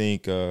you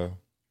think we'll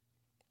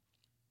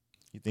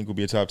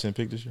be a top 10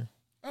 pick this year?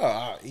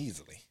 Oh,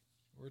 easily.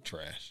 We're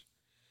trash.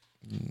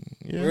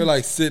 Yeah. We're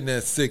like sitting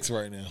at 6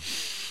 right now.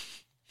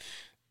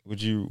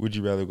 Would you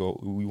rather go?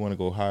 We want to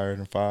go higher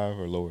than 5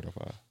 or lower than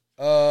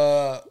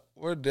 5?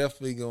 We're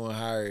definitely going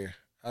higher.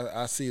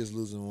 I see us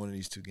losing one of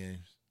these 2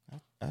 games.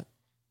 I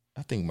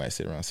think we might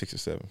sit around 6 or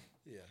 7.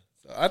 Yeah,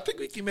 so I think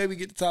we can maybe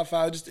get the top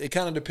 5. Just it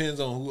kind of depends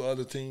on who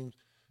other teams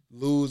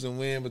lose and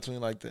win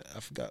between I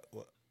forgot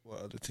what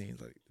other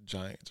teams like the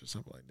Giants or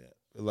something like that.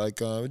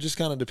 But it just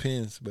kind of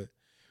depends. But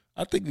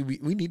I think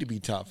we need to be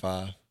top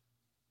 5.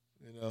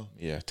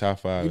 Yeah,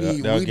 top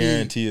 5. That'll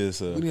guarantee us.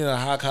 We need a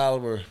high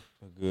caliber,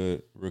 a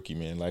good rookie,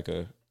 man, like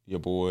your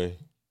boy.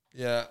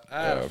 Yeah,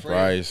 I had a friend.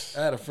 Bryce.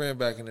 I had a friend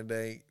back in the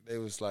day. They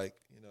was like,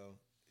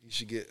 you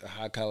should get a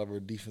high caliber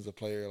defensive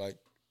player like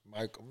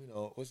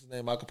Michael. What's his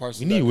name? Michael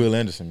Parsons. We need Will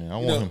Anderson, man. I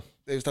want him.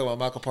 They was talking about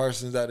Michael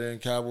Parsons out there in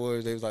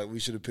Cowboys. They was like, we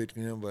should have picked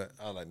him, but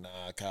I was like,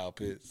 nah, Kyle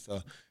Pitts.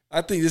 So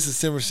I think this is a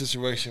similar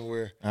situation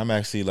where I'm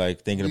actually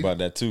thinking about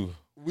that too.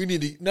 We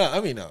need to.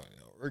 No,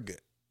 we're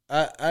good.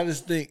 I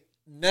just think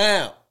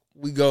now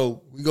we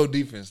go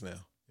defense now. You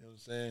know what I'm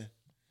saying?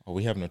 Oh,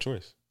 we have no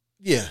choice.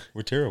 Yeah,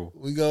 we're terrible.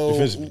 We go.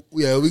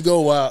 Yeah, we go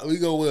wild. We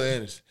go Will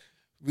Anderson.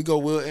 We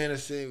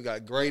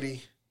got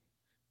Grady.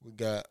 We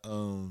got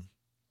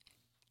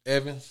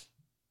Evans.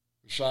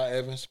 Rashad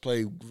Evans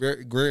played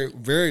very, very,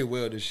 very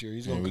well this year.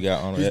 We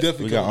got Arnold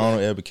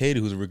Ebiketie,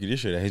 who's a rookie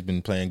this year that has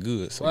been playing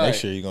good. So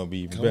next year he's gonna be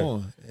even better. Come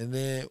on, and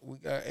then we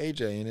got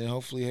AJ, and then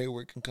hopefully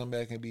Hayward can come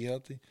back and be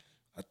healthy.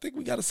 I think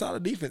we got a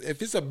solid defense.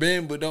 If it's a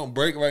bend but don't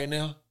break right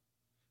now,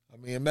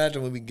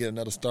 imagine when we get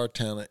another star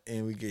talent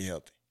and we get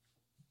healthy.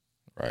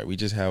 Right, we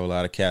just have a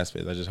lot of cap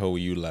space. I just hope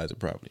we utilize it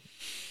properly.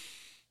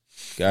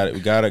 Got it. We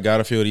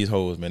gotta fill these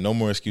holes, man. No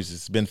more excuses.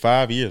 It's been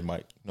 5 years,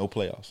 Mike. No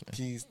playoffs, man.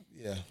 Keys,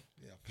 yeah,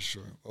 for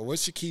sure. Well,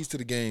 what's your keys to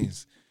the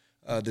games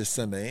this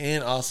Sunday?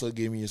 And also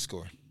give me your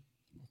score.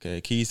 Okay,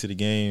 keys to the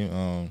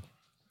game.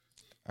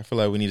 I feel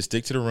like we need to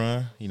stick to the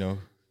run.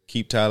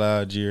 Keep Tyler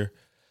Algier.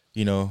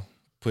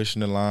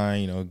 Pushing the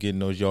line. Getting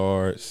those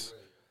yards.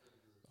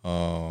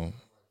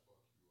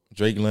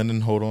 Drake London,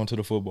 hold on to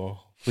the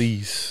football,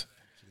 please.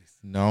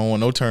 No, I don't want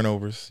no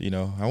turnovers.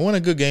 I want a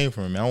good game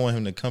from him. I want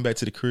him to come back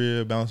to the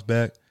crib, bounce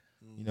back,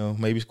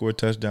 maybe score a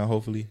touchdown,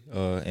 hopefully.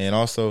 And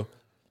also,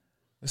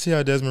 let's see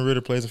how Desmond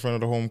Ridder plays in front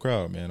of the home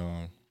crowd,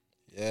 man.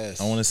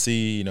 Yes. I want to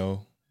see, the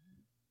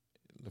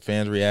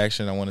fans'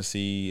 reaction. I want to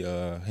see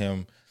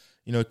him,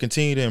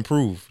 continue to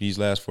improve these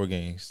last 4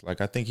 games.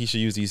 I think he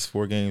should use these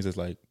 4 games as,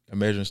 a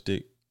measuring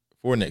stick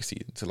for next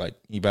season to,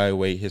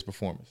 evaluate his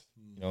performance.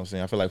 You know what I'm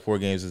saying? I feel like 4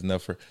 games is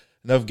enough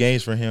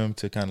games for him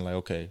to kind of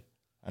okay,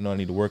 I know I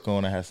need to work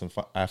on.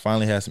 I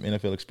finally had some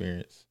NFL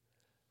experience,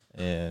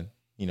 and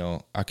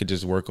I could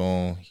just work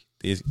on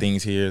these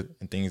things here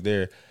and things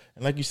there.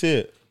 And like you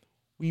said,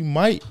 we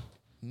might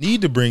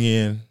need to bring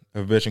in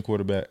a veteran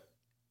quarterback,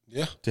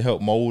 to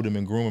help mold him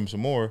and groom him some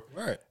more.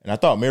 Right. And I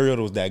thought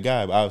Mariota was that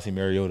guy, but obviously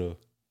Mariota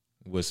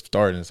was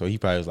starting, so he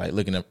probably was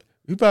looking up.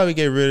 He probably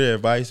gave rid of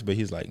advice, but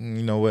he's like,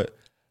 you know what?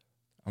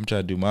 I'm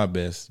trying to do my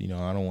best. I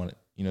don't want it.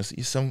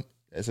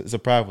 It's a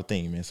prideful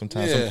thing, man.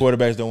 Sometimes some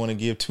quarterbacks don't want to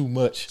give too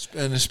much,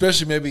 and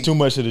especially maybe too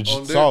much of the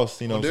sauce.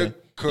 You know, on what I'm their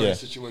saying? Current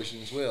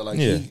situation as well.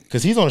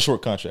 Because he's on a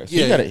short contract. So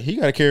he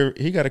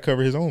got to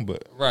cover his own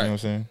butt. Right. You know what I'm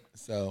saying?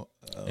 So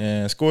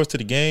and scores to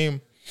the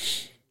game.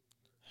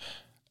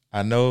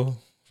 I know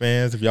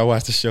fans, if y'all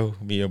watch the show,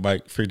 me and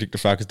Mike predict the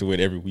Falcons to win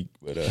every week,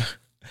 but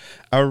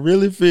I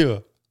really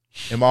feel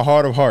in my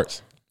heart of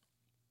hearts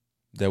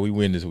that we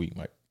win this week,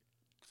 Mike.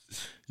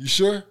 You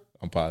sure?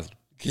 I'm positive.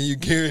 Can you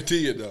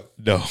guarantee it though?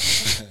 No,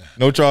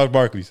 no Charles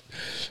Barkley's.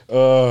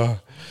 I'm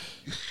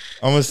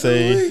gonna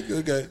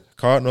say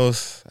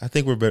Cardinals. I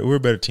think we're better. We're a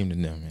better team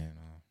than them,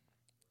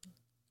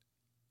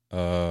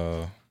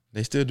 man.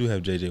 They still do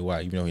have J.J.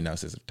 Watt, even though he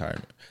announced his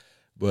retirement.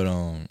 But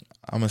I'm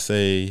gonna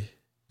say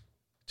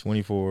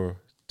 24-21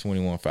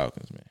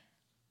 Falcons, man.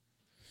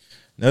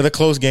 Another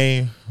close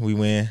game. We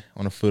win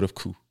on the foot of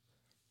coup.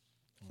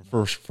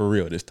 For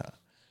real this time.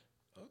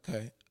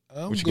 Okay.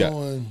 I'm What you got?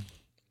 going.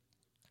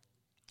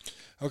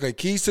 Okay,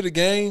 keys to the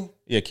game.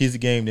 Yeah, keys to the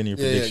game, then your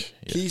prediction.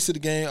 Yeah. Keys to the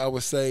game, I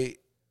would say,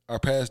 our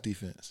pass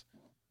defense.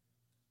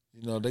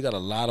 You know, they got a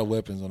lot of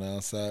weapons on the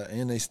outside,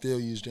 and they still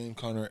use James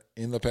Conner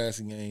in the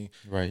passing game.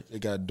 Right. They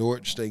got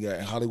Dortch, they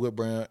got Hollywood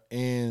Brown,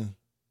 and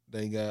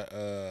they got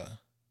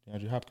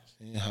Andrew Hopkins.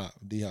 and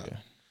D-Hop. Yeah.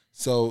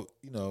 So,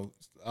 you know,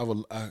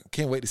 I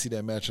can't wait to see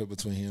that matchup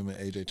between him and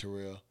A.J.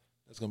 Terrell.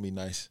 That's going to be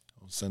nice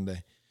on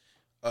Sunday.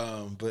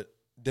 But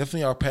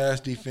definitely our pass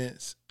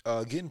defense,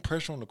 getting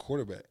pressure on the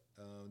quarterback.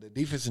 The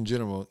defense in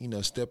general, you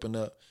know, stepping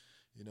up.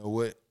 You know,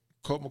 what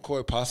Colt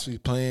McCoy possibly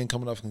playing,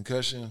 coming off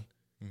concussion.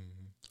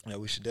 Yeah,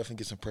 we should definitely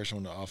get some pressure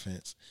on the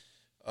offense,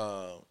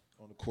 on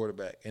the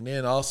quarterback. And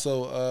then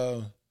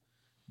also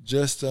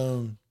just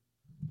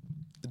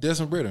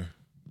Desmond Ritter.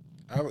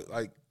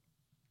 I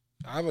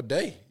have a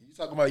day. You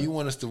talking about you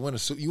want us to win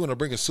you want to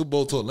bring a Super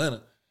Bowl to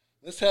Atlanta.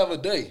 Let's have a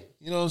day.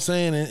 You know what I'm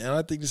saying? And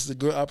I think this is a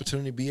good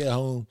opportunity to be at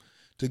home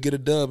to get a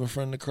dub in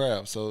front of the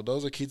crowd. So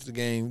those are keys to the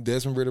game.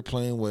 Desmond Ritter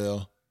playing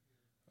well.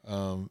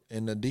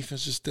 And the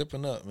defense just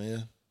stepping up,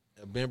 man.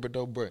 Ben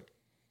Bordeaux break.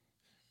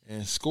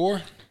 And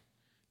score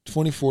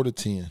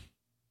 24-10.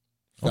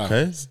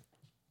 Falcons.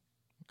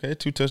 Okay,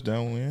 2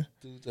 touchdown win.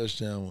 2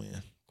 touchdown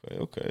win.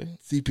 Okay.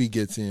 CP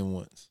gets in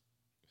once.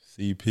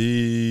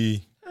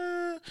 CP.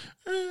 I'm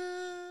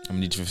gonna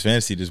need you for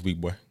fantasy this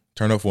week, boy.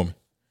 Turn up for me.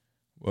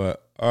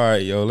 But all right,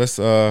 yo, let's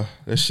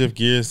shift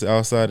gears to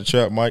outside the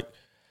trap, Mike.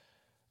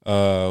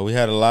 We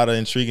had a lot of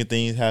intriguing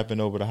things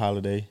happen over the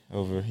holiday.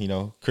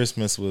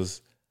 Christmas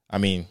was,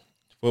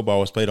 football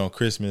was played on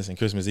Christmas and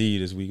Christmas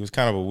Eve this week. It was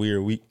kind of a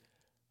weird week.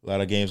 A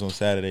lot of games on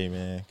Saturday,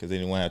 man, because they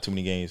didn't want to have too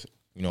many games,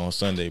 on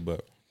Sunday.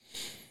 But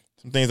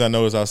some things I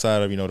noticed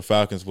outside of, the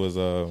Falcons was,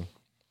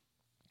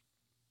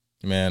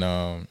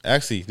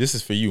 actually, this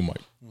is for you,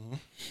 Mike. Mm-hmm.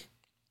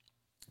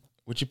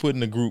 What you put in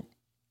the group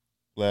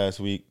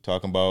last week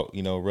talking about,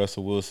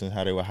 Russell Wilson,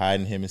 how they were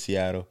hiding him in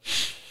Seattle.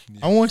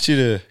 Yeah. I want you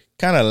to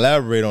kind of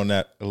elaborate on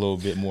that a little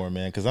bit more,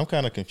 man, because I'm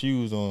kind of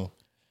confused on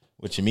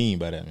what you mean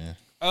by that, man.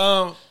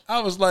 I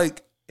was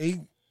like,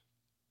 he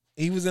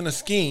was in a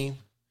scheme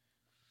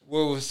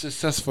where it was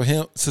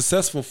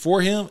successful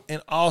for him,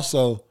 and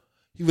also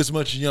he was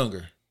much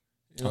younger.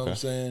 You know what I'm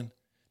saying?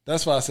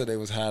 That's why I said they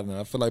was hiding him.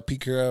 I feel like Pete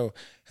Carroll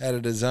had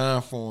a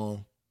design for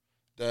him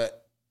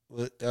that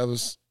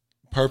was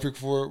perfect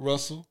for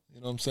Russell. You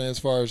know what I'm saying? As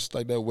far as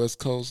like that West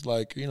Coast,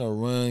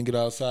 run, get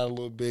outside a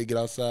little bit, get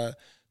outside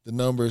the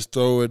numbers,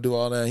 throw it, do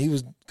all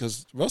that.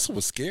 Because Russell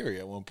was scary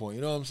at one point.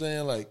 You know what I'm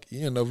saying? Like, you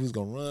didn't know if he was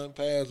going to run,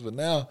 pass, but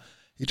now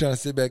he's trying to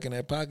sit back in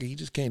that pocket. He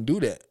just can't do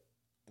that.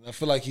 And I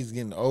feel like he's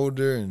getting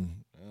older,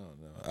 and I don't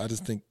know. I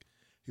just think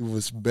he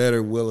was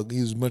better.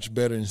 He was much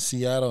better in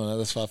Seattle, and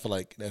that's why I feel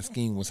like that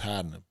scheme was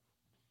hiding him.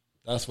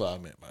 That's what I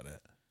meant by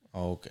that.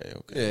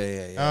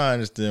 Okay. Yeah. I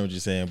understand what you're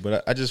saying,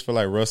 but I just feel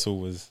like Russell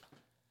was,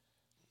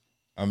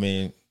 how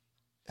he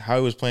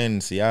was playing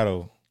in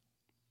Seattle,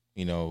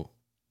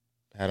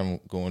 had him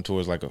going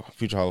towards like a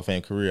future Hall of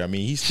Fame career.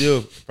 He's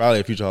still probably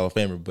a future Hall of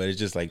Famer, but it's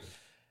just like,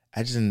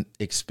 I just didn't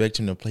expect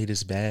him to play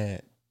this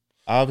bad.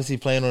 Obviously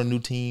playing on a new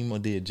team,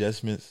 on the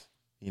adjustments,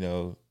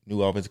 new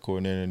offensive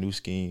coordinator, new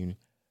scheme,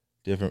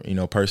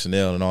 different,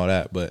 personnel and all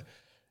that. But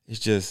it's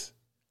just,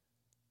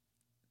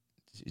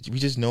 we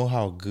just know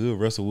how good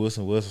Russell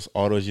Wilson was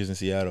all those years in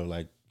Seattle.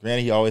 Like,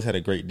 granted, he always had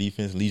a great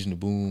defense, Legion of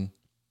Boom,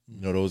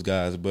 those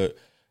guys, but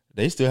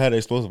they still had an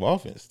explosive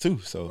offense too.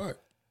 So right.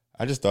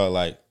 I just thought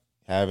like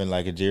having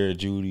like a Jared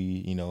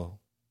Jeudy,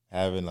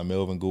 having like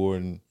Melvin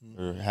Gordon,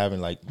 or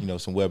having like,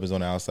 some weapons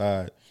on the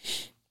outside,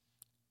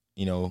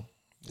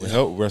 would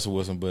help Russell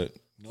Wilson, but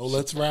no,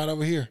 let's ride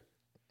over here.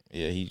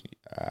 Yeah,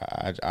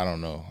 I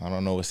don't know. I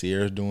don't know what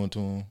Sierra's doing to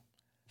him.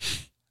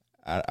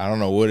 I don't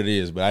know what it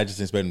is, but I just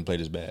expect him to play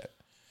this bad.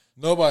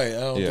 I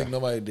don't think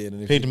nobody did.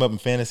 And picked him up in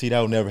fantasy, that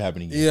will never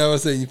happen again. Yeah, I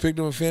would say you picked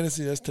him in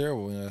fantasy, that's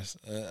terrible.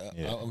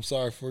 I'm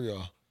sorry for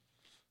y'all.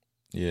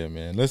 Yeah,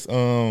 man. Let's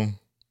the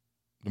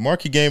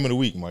marquee game of the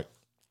week, Mike.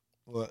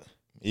 What?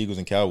 Eagles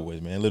and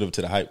Cowboys, man. Live up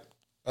to the hype.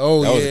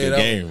 Oh, that was a good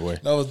game, boy.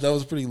 That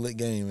was a pretty lit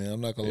game, man.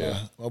 I'm not gonna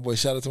lie. My boy,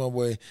 shout out to my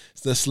boy,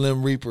 it's the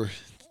Slim Reaper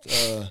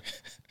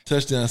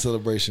touchdown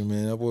celebration,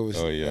 man. That boy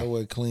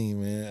was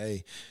clean, man.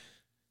 Hey,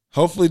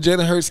 hopefully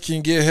Jalen Hurts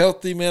can get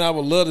healthy, man. I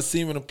would love to see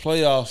him in the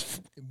playoffs,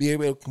 be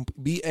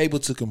able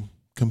to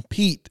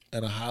compete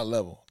at a high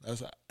level.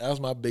 That was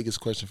my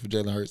biggest question for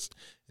Jalen Hurts,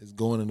 is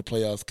going in the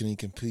playoffs. Can he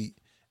compete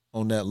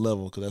on that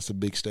level? Because that's a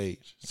big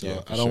stage.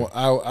 So I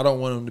don't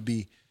want him to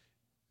be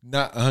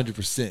not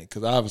 100%,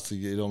 because obviously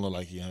it don't look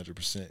like he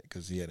 100%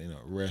 because he had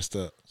rest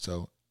up.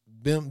 So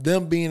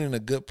them being in a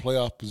good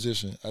playoff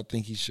position, I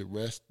think he should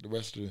rest the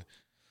rest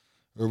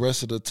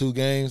of the 2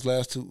 games,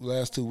 last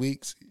two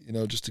weeks,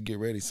 just to get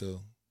ready. So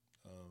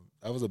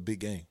that was a big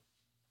game.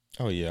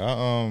 Oh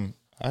yeah,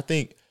 I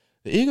think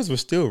the Eagles were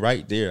still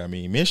right there.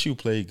 Minshew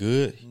played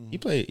good. Mm-hmm.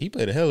 He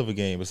played a hell of a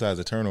game besides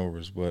the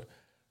turnovers, but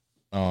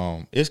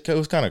it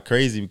was kind of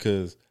crazy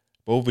because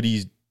both of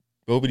these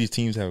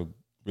teams have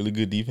really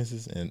good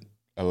defenses, and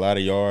a lot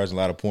of yards, a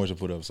lot of points to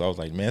put up. So I was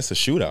like, man, it's a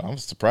shootout. I'm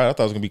surprised. I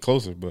thought it was gonna be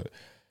closer,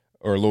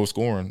 or low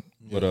scoring.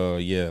 Yeah. But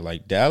yeah,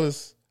 like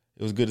Dallas,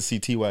 it was good to see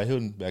T.Y.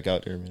 Hilton back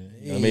out there, man.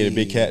 He made a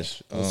big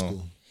catch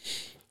cool.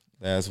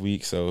 Last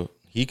week, so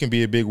he can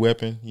be a big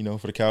weapon,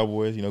 for the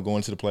Cowboys, going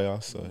into the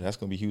playoffs. So that's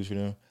gonna be huge for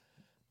them.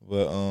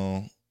 But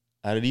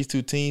out of these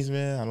two teams,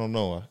 man, I don't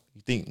know.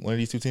 You think one of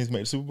these two teams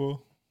make the Super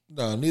Bowl?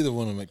 No, neither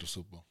one will make the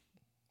Super Bowl.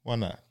 Why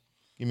not?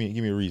 Give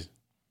me a reason.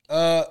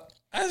 I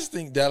just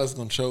think Dallas is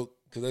gonna choke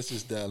because that's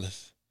just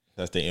Dallas.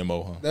 That's their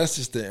MO, huh? That's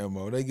just their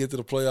MO. They get to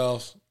the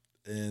playoffs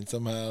and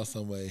somehow,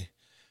 some way.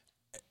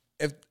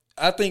 If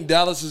I think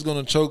Dallas is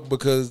gonna choke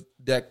because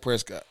Dak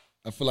Prescott.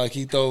 I feel like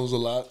he throws a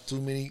lot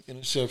too many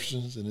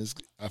interceptions, and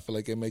I feel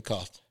like it may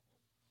cost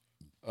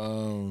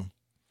him.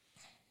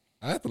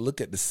 I have to look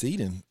at the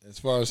seeding as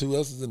far as who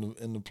else is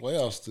in the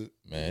playoffs to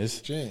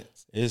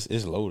chance.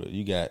 It's loaded.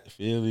 You got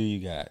Philly,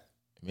 you got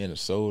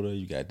Minnesota,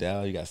 you got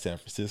Dallas, you got San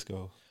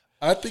Francisco.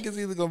 I think it's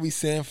either gonna be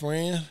San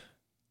Fran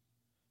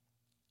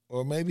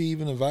or maybe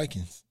even the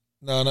Vikings.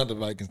 No, not the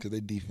Vikings because they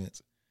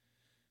defense,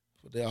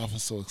 but their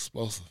offense so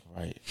explosive.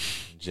 Right,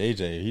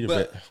 JJ. He the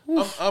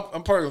best.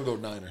 I'm probably gonna go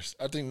Niners.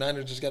 I think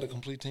Niners just got a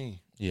complete team.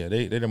 Yeah,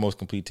 they're the most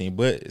complete team,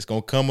 but it's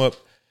gonna come up.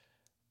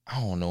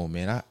 I don't know,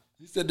 man.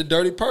 He said the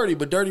Dirty Purdy,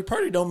 but Dirty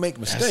Purdy don't make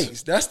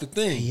mistakes. That's the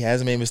thing. He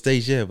hasn't made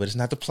mistakes yet, but it's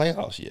not the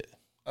playoffs yet.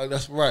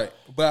 That's right.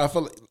 But I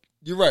feel like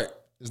you're right.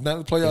 It's not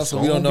the playoffs, so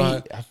we don't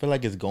know. I feel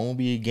like it's going to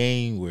be a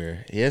game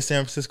where,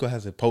 San Francisco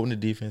has a potent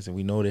defense, and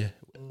we know that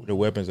the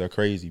weapons are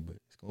crazy, but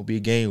it's going to be a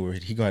game where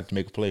he's going to have to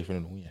make a play for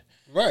them to win.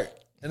 Right.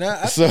 And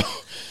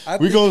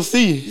we're going to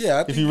see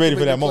if he's ready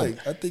for that moment.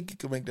 I think he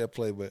can make that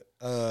play, but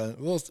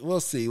we'll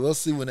see. We'll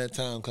see when that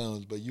time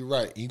comes. But you're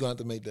right. He's going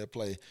to have to make that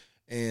play.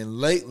 And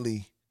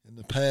lately, in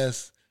the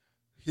past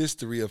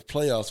history of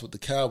playoffs with the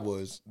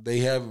Cowboys, they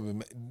haven't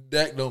been.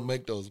 Dak don't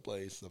make those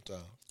plays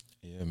sometimes.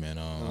 Yeah, man.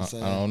 I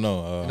don't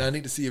know. And I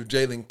need to see if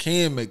Jalen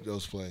can make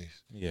those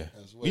plays. Yeah,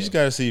 we just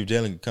got to see if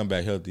Jalen can come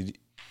back healthy. Do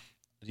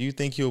you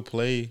think he'll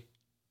play?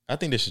 I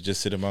think they should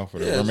just sit him out for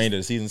the remainder of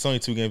the season. It's only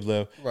 2 games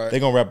left. Right. They're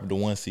gonna wrap up the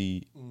 1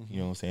 seed. You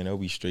know what I'm saying? They'll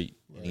be straight.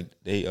 Right.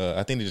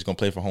 I think they're just gonna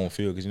play for home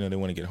field because they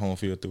want to get home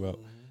field throughout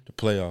the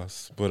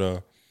playoffs.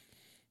 But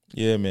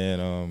yeah,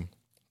 man.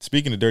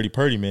 Speaking of Dirty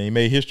Purdy, man, he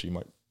made history,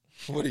 Mike.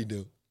 What'd he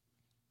do?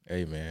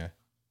 Hey, man.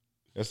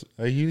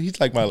 He's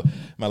like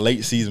my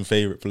late season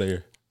favorite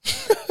player.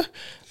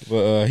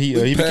 But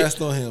he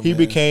passed on him. He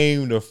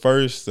became the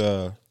first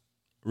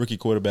rookie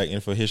quarterback in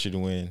NFL history to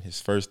win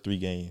his first 3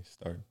 games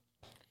starting.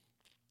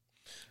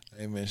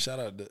 Hey, man, shout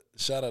out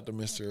to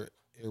Mr.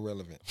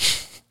 Irrelevant.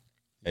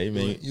 Hey,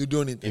 man, you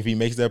doing anything? If he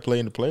makes that play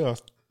in the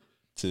playoffs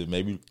to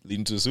maybe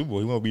leading to the Super Bowl,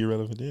 he won't be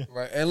irrelevant then.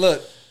 Right. And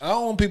look, I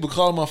don't want people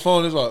calling my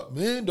phone. It's like,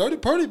 man, Dirty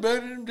Purdy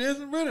better than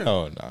Desmond Ridder.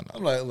 Oh, no.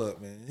 I'm like,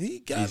 look, man,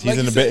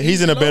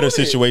 he's in a better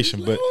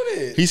situation, but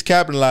he's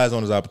capitalized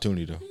on his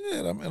opportunity, though.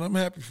 Yeah, and I'm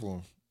happy for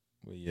him.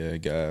 But yeah,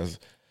 guys,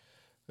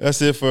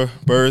 that's it for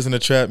Birds in the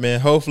Trap, man.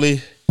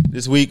 Hopefully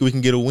this week we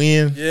can get a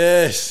win.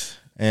 Yes.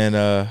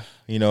 And,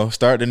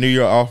 start the new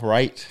year off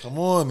right. Come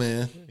on,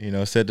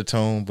 man. Set the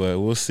tone, but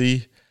we'll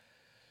see.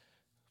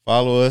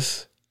 Follow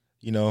us.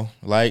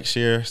 Like,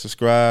 share,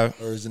 subscribe.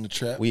 Birds in the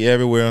Trap. We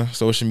everywhere on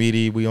social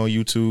media. We on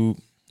YouTube,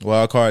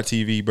 Wildcard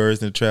TV,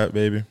 Birds in the Trap,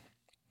 baby.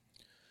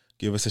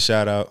 Give us a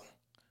shout out.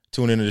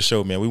 Tune into the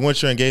show, man. We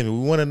want your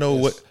engagement. We want to know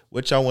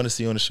what y'all want to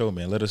see on the show,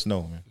 man. Let us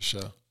know, man. For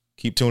sure.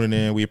 Keep tuning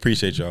in. We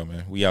appreciate y'all,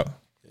 man. We out.